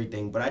to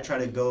everything, but I try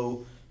to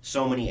go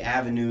so many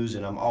avenues,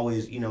 and I'm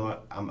always, you know,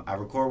 I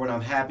record when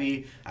I'm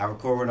happy, I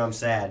record when I'm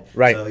sad.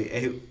 Right. So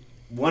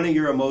one of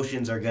your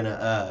emotions are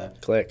gonna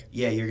click.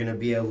 Yeah, you're gonna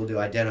be able to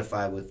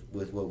identify with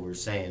what we're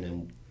saying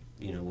and,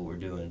 you know, what we're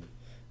doing.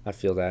 I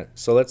feel that.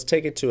 So let's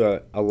take it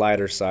to a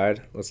lighter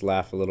side. Let's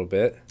laugh a little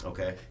bit.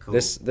 Okay, cool.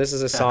 This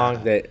is a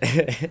song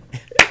that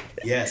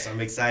Yes, I'm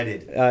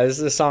excited. this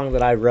is a song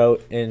that I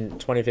wrote in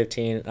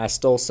 2015. I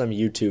stole some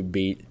YouTube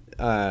beat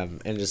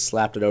and just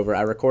slapped it over.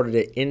 I recorded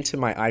it into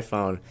my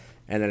iPhone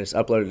and then just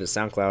uploaded it to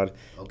SoundCloud.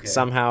 Okay.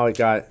 Somehow it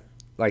got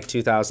like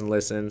 2,000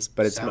 listens,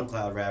 but it's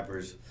SoundCloud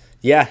rappers.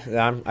 yeah.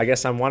 I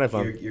guess I'm one of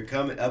them. You're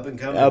coming up and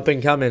coming. Up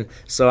and coming.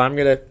 So I'm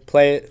gonna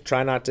play it.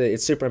 Try not to.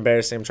 It's super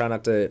embarrassing. I'm trying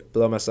not to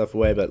blow myself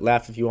away, but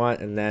laugh if you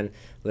want, and then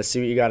let's see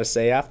what you got to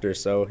say after.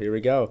 So here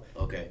we go.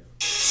 Okay.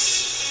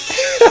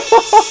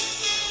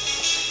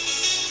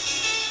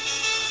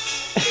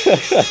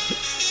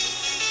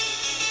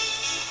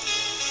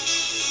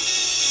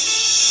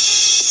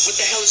 What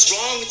the hell is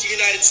wrong with the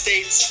United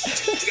States?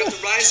 We got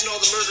the rise in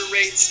all the murder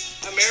rates.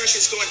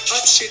 America's going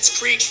up Schitt's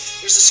Creek.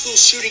 There's a school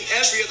shooting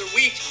every other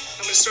week.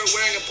 I'm gonna start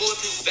wearing a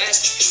bulletproof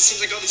vest because it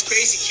seems like all these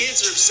crazy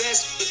kids are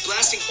obsessed with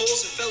blasting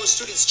holes in fellow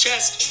students'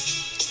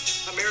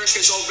 chest.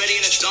 America is already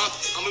in a dump.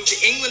 I'll move to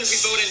England if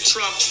we vote in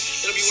Trump.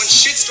 It'll be one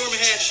shitstorm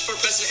ahead if our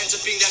president ends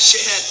up being that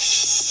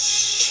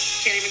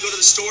shithead. Can't even go to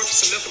the store for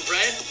some milk and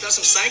bread without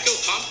some psycho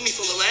pumping me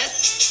full of lead.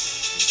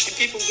 And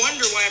people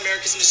wonder why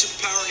America's in a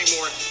superpower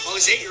anymore. All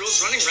these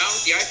 8-year-olds running around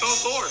with the iPhone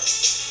 4.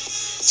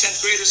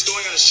 10th graders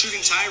going on a shooting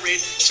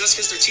tirade just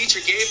because their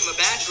teacher gave them a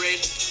bad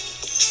grade.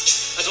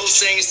 Adults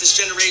saying it's this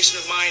generation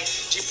of mine.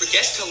 Do you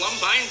forget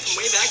Columbine from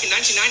way back in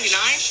 1999?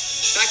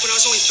 Back when I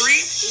was only 3,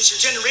 it was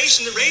your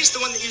generation that raised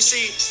the one that you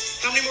see.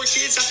 How many more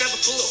kids have to have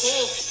a bullet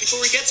hole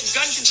before we get some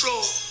gun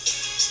control?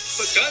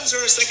 But guns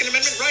are a Second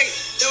Amendment right.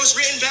 That was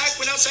written back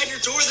when outside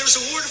your door there was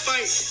a war to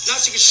fight. Not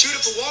so you could shoot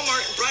up a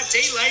Walmart in broad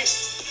daylight.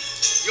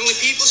 The only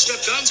people who should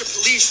have guns are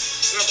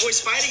police. There are boys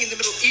fighting in the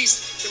Middle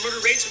East. The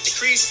murder rates would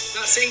decrease.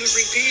 Not saying it would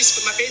bring peace,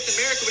 but my faith in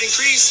America would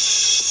increase.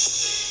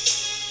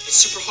 It's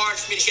super hard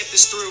for me to get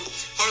this through.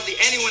 Hardly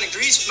anyone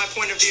agrees with my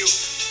point of view.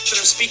 But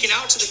I'm speaking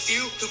out to the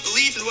few who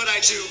believe in what I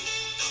do.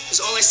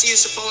 Because all I see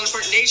is a falling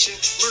apart nation.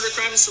 Murder,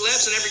 crime, and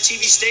celebs on every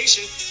TV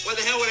station. Why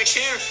the hell would I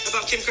care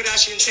about Kim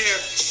Kardashian's hair?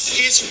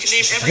 Kids who can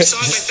name every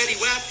song by Betty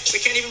Wap, but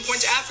can't even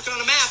point to Africa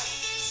on a map.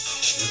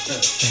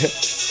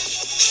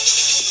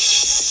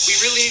 We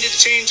really needed to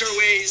change our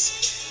ways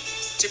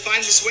to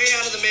find this way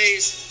out of the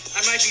maze. I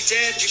might be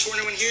dead before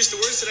anyone hears the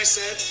words that I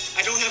said.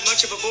 I don't have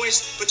much of a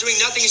voice, but doing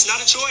nothing is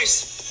not a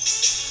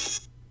choice.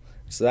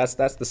 So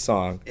that's the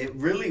song. It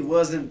really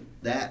wasn't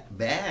that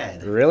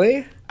bad.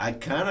 Really? I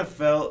kind of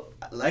felt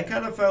like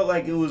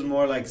it was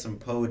more like some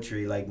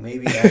poetry, like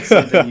maybe that's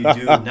something you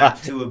do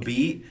not to a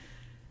beat.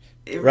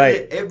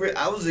 Right. I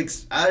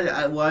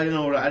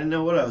didn't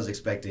know what I was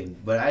expecting,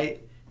 but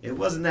it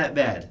wasn't that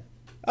bad.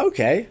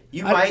 Okay.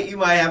 You might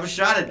have a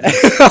shot at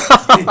this.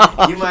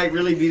 You might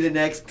really be the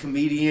next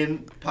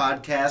comedian,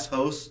 podcast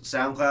host,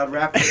 SoundCloud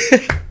rapper,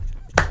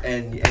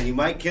 and you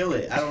might kill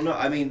it. I don't know.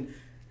 I mean,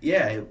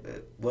 yeah,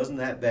 it wasn't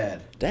that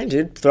bad. Damn,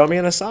 dude, throw me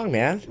in a song,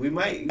 man. We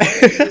might do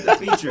the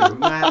feature. We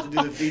might have to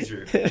do the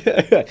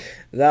feature.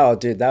 No,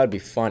 dude, that would be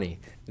funny.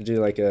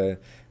 Do like a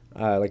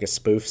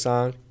spoof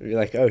song. You're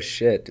like, oh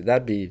shit,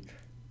 that'd be.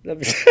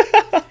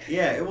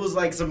 Yeah, it was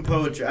like some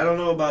poetry. I don't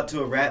know about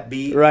to a rap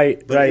beat.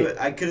 Right, but right.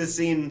 I could have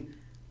seen,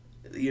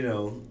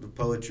 the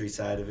poetry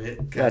side of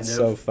it. That's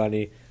so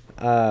funny.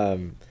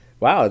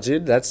 Wow,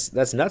 dude, that's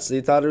nuts.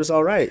 You thought it was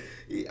all right.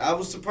 I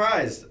was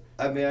surprised.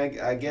 I mean,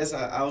 I guess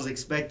I was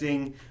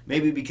expecting,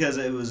 maybe because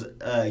it was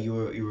you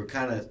were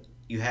kind of,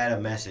 you had a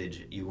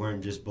message. You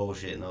weren't just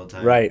bullshitting all the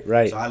time.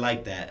 Right. So I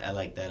like that. I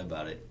like that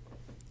about it.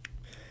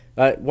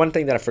 One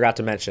thing that I forgot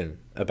to mention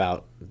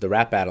about the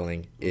rap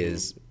battling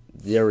is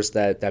there was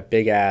that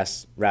big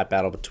ass rap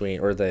battle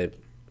or the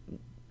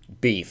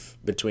beef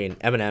between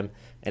Eminem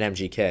and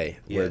MGK,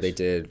 where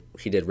Yes.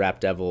 he did Rap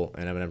Devil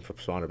and Eminem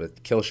responded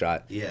with Kill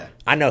Shot. Yeah.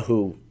 I know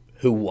who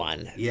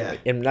won. Yeah.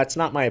 And that's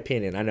not my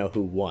opinion. I know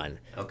who won.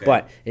 Okay.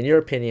 But in your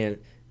opinion,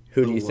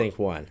 who do you won? think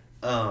won?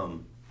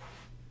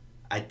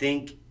 I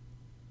think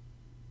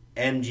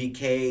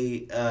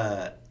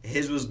MGK,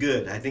 his was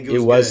good. I think It it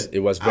was- was good. it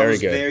was very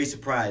good. I was very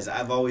surprised.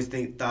 I've always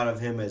thought of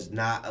him as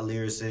not a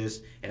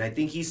lyricist, and I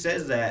think he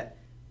says that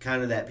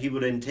kind of that people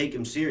didn't take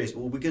him serious.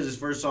 Well, because his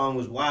first song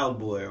was Wild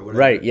Boy or whatever.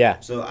 Right, yeah.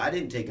 So I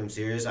didn't take him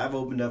serious. I've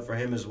opened up for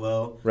him as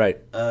well. Right.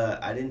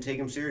 I didn't take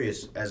him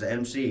serious as an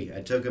MC.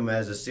 I took him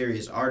as a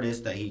serious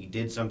artist, that he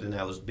did something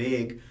that was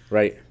big.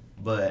 Right.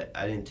 But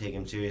I didn't take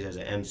him serious as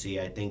an MC.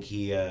 I think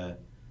he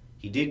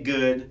did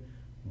good,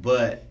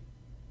 but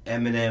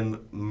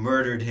Eminem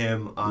murdered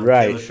him on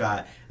Right. Kill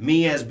Shot.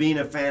 Me, as being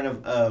a fan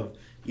of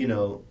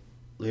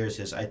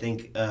lyricists, I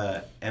think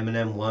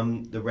Eminem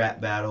won the rap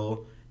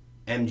battle.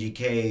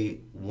 MGK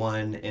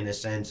won in a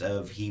sense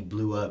of he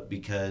blew up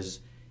because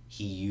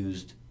he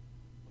used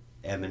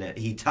Eminem.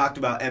 He talked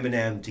about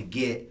Eminem to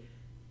get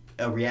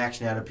a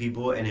reaction out of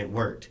people, and it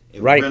worked.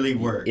 It Right. really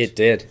worked. It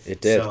did.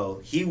 So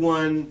he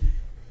won.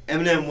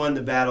 Eminem won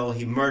the battle.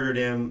 He murdered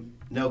him.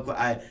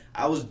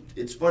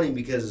 It's funny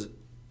because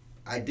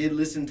I did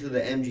listen to the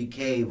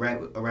MGK right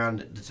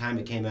around the time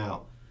it came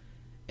out,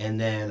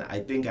 and then I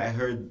think I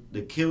heard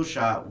the Kill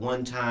Shot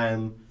one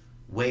time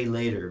way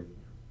later,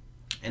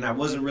 and I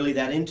wasn't really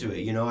that into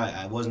it.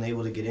 I wasn't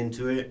able to get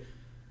into it.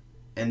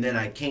 And then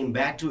I came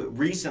back to it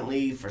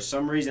recently. For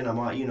some reason, I'm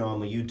a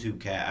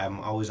YouTube cat. I'm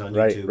always on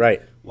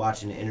YouTube,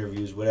 watching the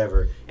interviews,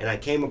 whatever. And I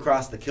came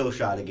across the Kill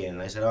Shot again,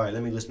 and I said, all right,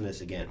 let me listen to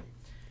this again.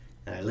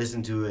 And I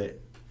listened to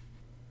it,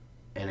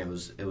 and it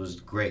was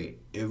great.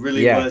 It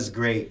really was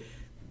great.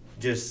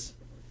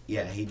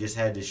 He just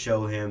had to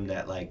show him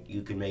that, like,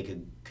 you can make a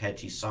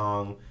catchy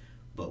song,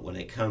 but when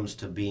it comes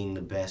to being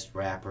the best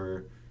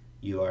rapper,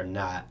 you are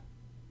not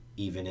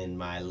even in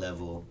my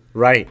level.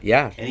 Right,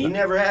 yeah. And he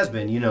never has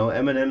been.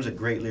 Eminem's a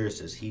great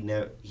lyricist.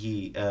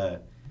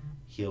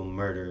 He'll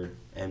murder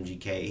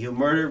MGK. He'll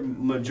murder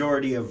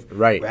majority of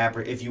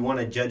rapper if you want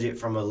to judge it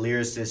from a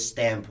lyricist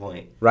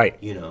standpoint. Right.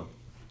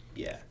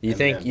 Yeah. You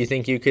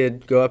think you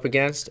could go up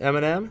against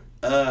Eminem?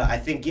 I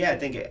think I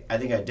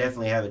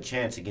definitely have a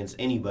chance against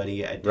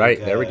anybody. I think,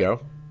 there we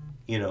go.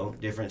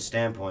 Different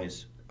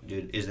standpoints.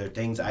 Dude, is there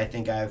things I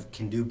think I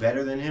can do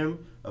better than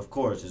him? Of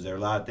course. Is there a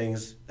lot of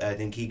things that I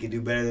think he could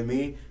do better than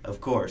me? Of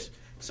course.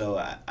 So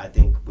I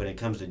think when it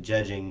comes to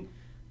judging,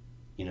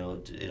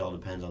 it all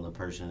depends on the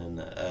person and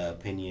the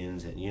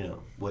opinions and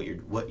what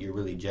you're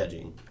really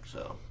judging.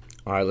 So.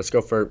 All right, let's go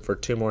for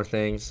 2 more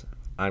things.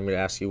 I'm going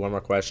to ask you one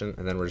more question,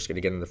 and then we're just going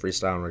to get into the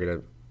freestyle, and we're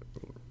going to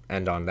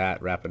end on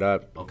that, wrap it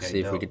up,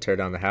 see if we could tear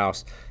down the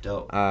house.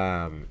 Dope.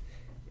 What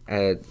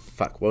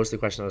was the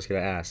question I was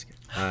going to ask?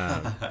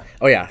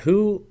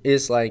 Who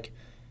is, like,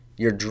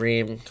 your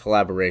dream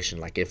collaboration?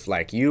 Like, if,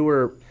 like, you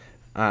were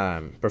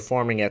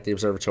performing at the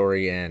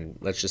observatory and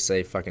let's just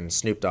say fucking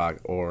Snoop Dogg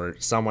or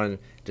someone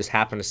just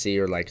happened to see,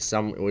 or like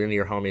one of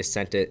your homies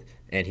sent it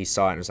and he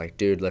saw it and was like,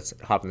 dude, let's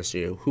hop in the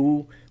studio.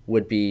 Who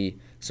would be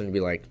someone to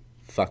be like,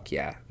 fuck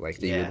yeah, like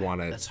that you would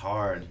want to? That's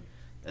hard.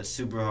 That's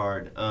super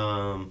hard.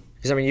 Because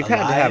you've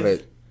had to have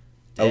it.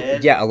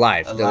 Dead?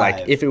 Alive.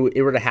 Like if it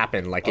were to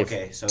happen, like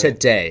so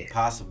today.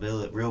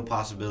 Real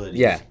possibilities.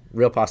 Yeah,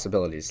 real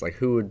possibilities. Like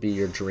who would be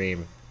your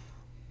dream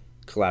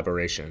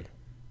collaboration?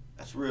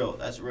 That's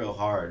real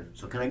hard.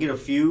 So can I get a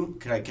few?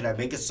 Can I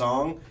make a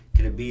song?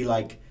 Could it be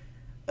like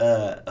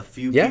a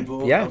few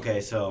people? Yeah.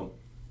 Okay, so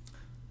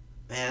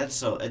man, it's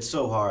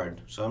so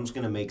hard. So I'm just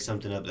gonna make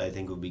something up that I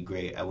think would be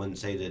great. I wouldn't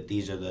say that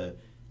these are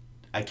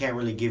I can't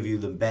really give you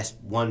the best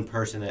one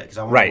person because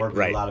I want to work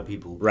with a lot of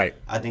people. Right.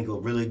 I think a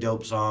really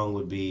dope song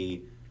would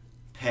be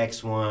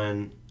Pex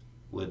One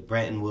with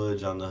Brenton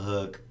Woods on the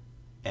hook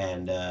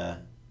and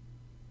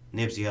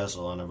Nipsey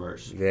Hussle on a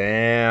verse.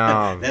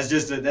 Damn. that's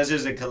just a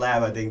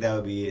collab. I think that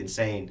would be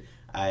insane.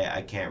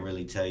 I can't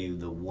really tell you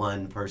the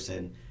one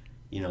person.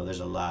 There's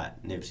a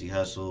lot. Nipsey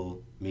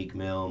Hussle, Meek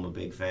Mill, I'm a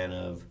big fan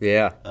of.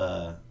 Yeah.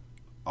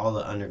 All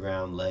the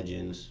underground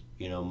legends.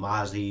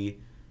 Mozzie,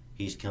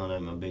 he's killing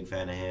him. I'm a big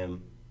fan of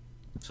him.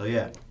 So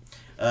yeah.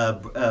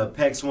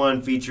 Pex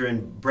One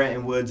featuring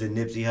Brenton Woods and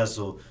Nipsey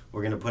Hussle.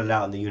 We're gonna put it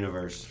out in the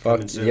universe.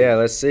 Yeah,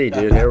 let's see,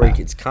 dude.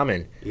 It's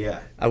coming. Yeah,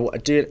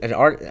 dude. An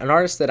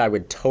artist that I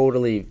would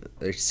totally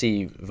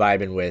see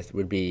vibing with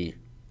would be,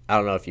 I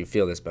don't know if you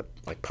feel this, but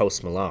like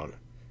Post Malone.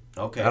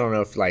 Okay. I don't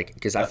know if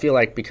because I feel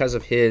like because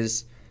of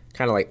his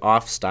kind of like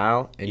off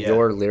style and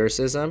your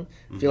lyricism,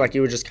 I feel like it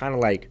would just kind of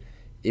like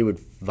it would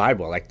vibe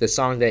well. Like the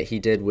song that he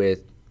did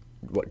with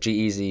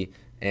G-Eazy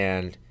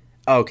and.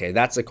 Okay,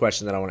 that's a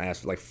question that I want to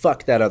ask. Like,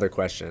 fuck that other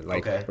question.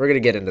 Like, we're going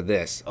to get into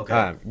this.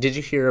 Okay. Did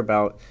you hear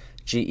about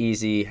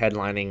G-Eazy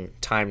headlining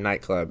Time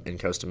nightclub in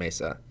Costa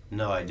Mesa?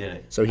 No, I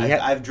didn't. So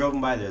I've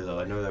driven by there, though.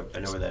 I know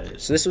where that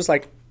is. So this was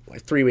like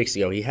 3 weeks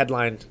ago. He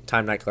headlined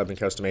Time nightclub in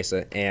Costa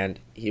Mesa, and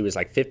he was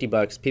like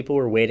 $50. People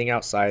were waiting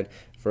outside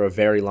for a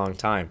very long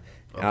time.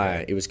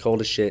 Okay. It was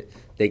cold as shit.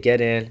 They get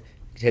in,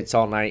 hits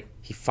all night.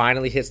 He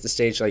finally hits the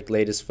stage like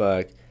late as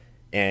fuck,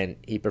 and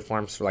he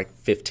performs for like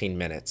 15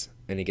 minutes.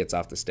 And he gets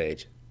off the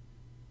stage.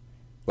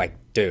 Like,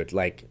 dude,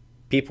 like,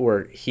 people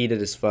were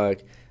heated as fuck.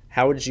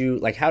 How would you,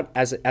 like,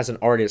 as an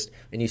artist,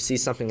 and you see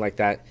something like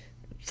that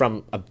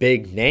from a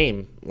big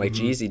name like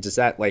G-Eazy, does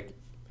that, like,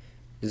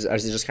 is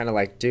it just kind of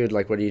like, dude,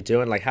 like, what are you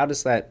doing? Like, how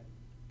does that...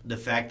 The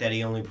fact that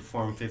he only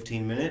performed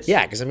 15 minutes?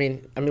 Yeah, because, I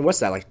mean, what's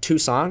that, like, 2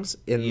 songs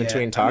in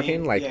between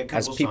talking?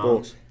 As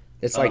people, songs.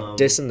 It's like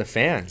dissing the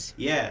fans.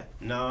 Yeah,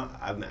 no,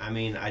 I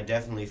mean, I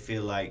definitely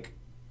feel like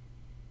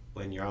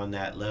when you're on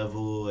that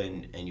level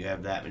and you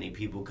have that many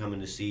people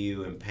coming to see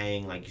you and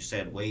paying, like you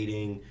said,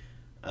 waiting,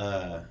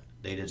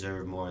 they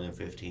deserve more than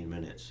 15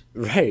 minutes.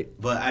 Right.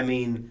 But, I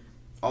mean,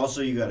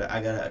 also I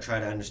gotta try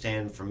to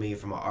understand, for me,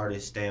 from an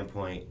artist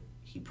standpoint,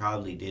 he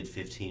probably did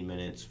 15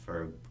 minutes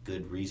for a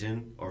good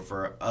reason, or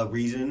for a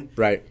reason.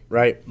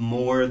 Right.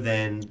 More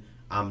than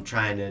I'm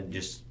trying to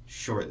just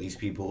short these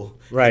people.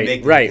 Right.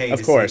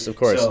 Of course.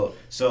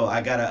 So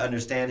I gotta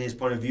understand his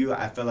point of view.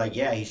 I feel like,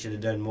 he should have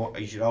done more.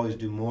 He should always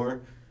do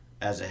more.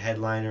 As a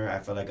headliner, I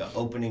feel like an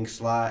opening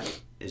slot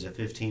is a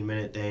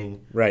 15-minute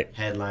thing. Right.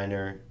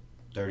 Headliner,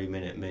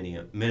 30-minute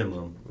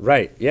minimum.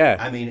 Right, yeah.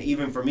 I mean,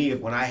 even for me,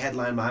 when I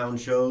headline my own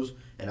shows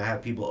and I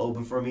have people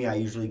open for me, I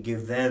usually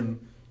give them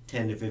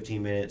 10 to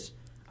 15 minutes.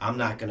 I'm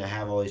not going to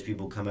have all these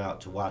people come out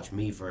to watch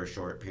me for a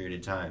short period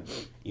of time.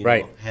 You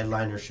know,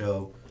 headliner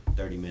show,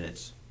 30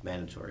 minutes,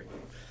 mandatory.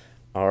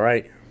 All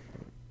right.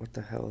 What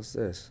the hell is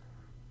this?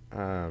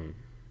 Oh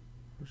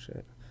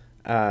shit.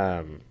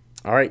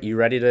 All right, you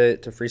ready to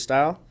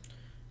freestyle?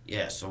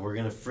 Yeah, so we're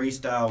gonna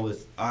freestyle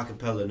with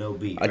acapella, no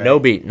beat. Right? No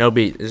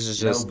beat. This is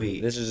just No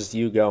beat. This is just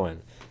you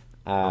going.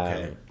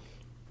 Okay.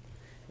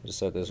 Just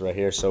set this right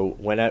here. So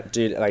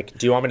do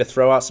you want me to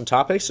throw out some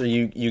topics, or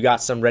you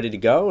got some ready to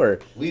go, or?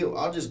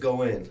 I'll just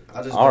go in.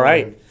 All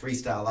right.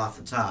 Freestyle off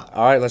the top.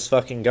 All right, let's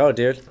fucking go,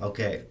 dude.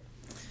 Okay.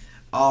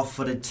 Off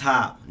for the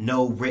top,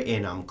 no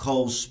written. I'm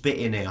cold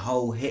spitting and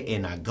hoe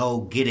hitting. I go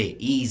get it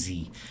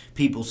easy.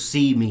 People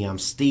see me, I'm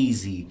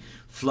steezy.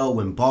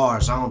 Flowing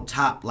bars on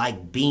top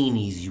like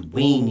beanies. You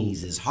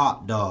weenies is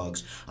hot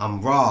dogs.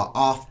 I'm raw,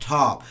 off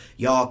top.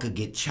 Y'all could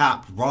get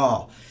chopped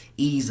raw.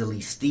 Easily,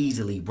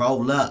 steezily,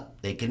 roll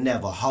up. They can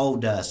never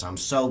hold us. I'm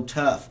so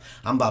tough.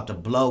 I'm about to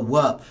blow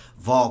up.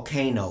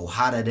 Volcano,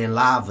 hotter than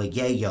lava.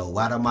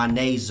 Yayo, out of my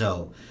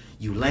nasal.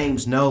 You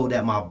lames know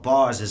that my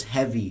bars is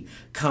heavy.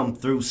 Come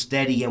through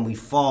steady and we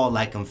fall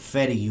like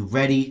confetti. You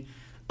ready?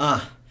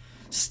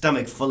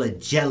 Stomach full of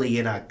jelly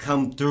and I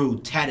come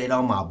through tatted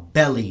on my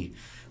belly.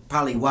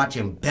 Probably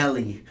watching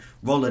Belly.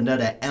 Roll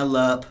another L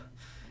up.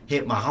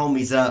 Hit my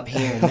homies up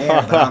here and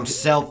there, but I'm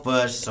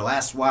selfish, so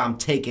that's why I'm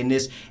taking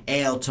this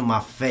L to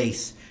my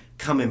face.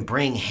 Come and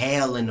bring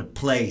hell into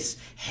place.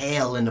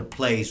 Hell into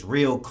place,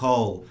 real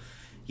cold.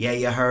 Yeah,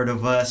 you heard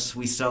of us.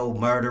 We so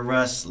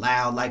murderous,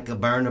 loud like a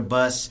burner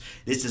bus.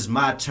 This is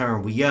my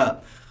turn. We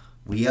up.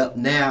 We up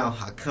now.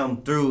 I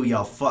come through.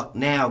 Y'all fuck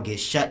now. Get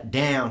shut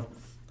down.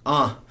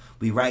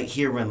 We right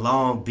here in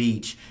Long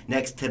Beach,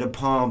 next to the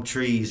palm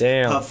trees.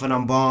 Damn. Puffing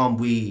on bomb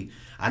weed.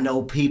 I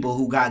know people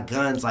who got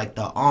guns like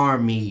the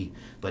army,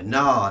 but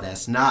nah,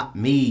 that's not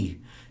me.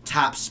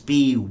 Top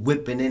speed,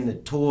 whipping in the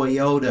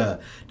Toyota.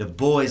 The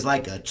boys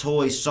like a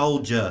toy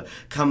soldier.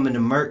 Coming to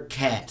murk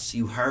cats,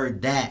 you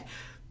heard that.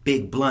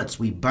 Big blunts,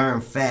 we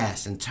burn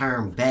fast and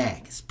turn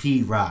back. It's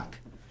P-Rock.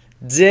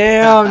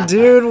 Damn,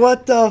 dude,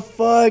 what the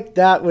fuck?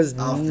 That was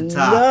Off the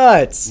top.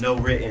 nuts. No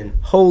written.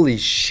 Holy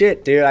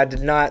shit, dude. I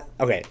did not.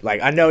 Okay,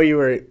 like, I know you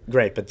were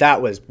great, but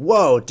that was.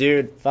 Whoa,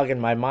 dude. Fucking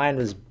my mind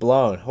was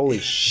blown. Holy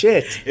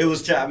shit. It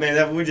was, man,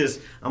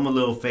 I'm a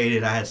little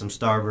faded. I had some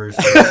Starburst.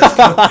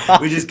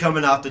 We're just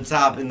coming off the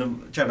top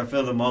and trying to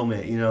feel the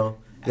moment, you know?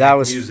 That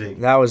was music.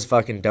 That was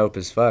fucking dope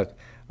as fuck.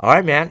 All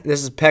right, man.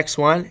 This is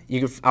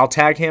Pex1. I'll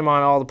tag him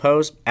on all the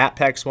posts at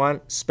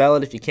Pex1. Spell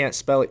it if you can't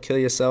spell it. Kill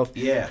yourself.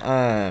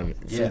 Yeah.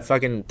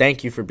 Fucking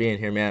thank you for being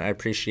here, man. I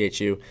appreciate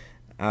you.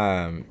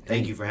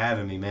 Thank you for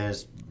having me, man.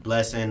 It's a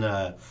blessing.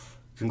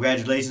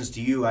 Congratulations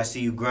to you. I see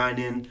you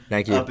grinding.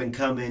 Thank you. Up and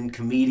coming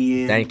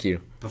comedian. Thank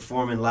you.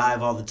 Performing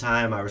live all the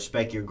time. I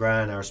respect your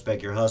grind. I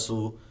respect your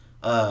hustle.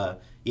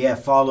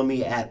 Follow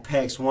me at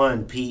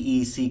Pex1.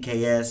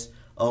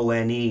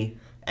 PECKSONE.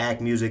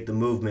 Act Music, The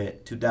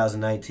Movement,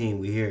 2019.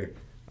 We here.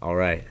 All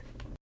right.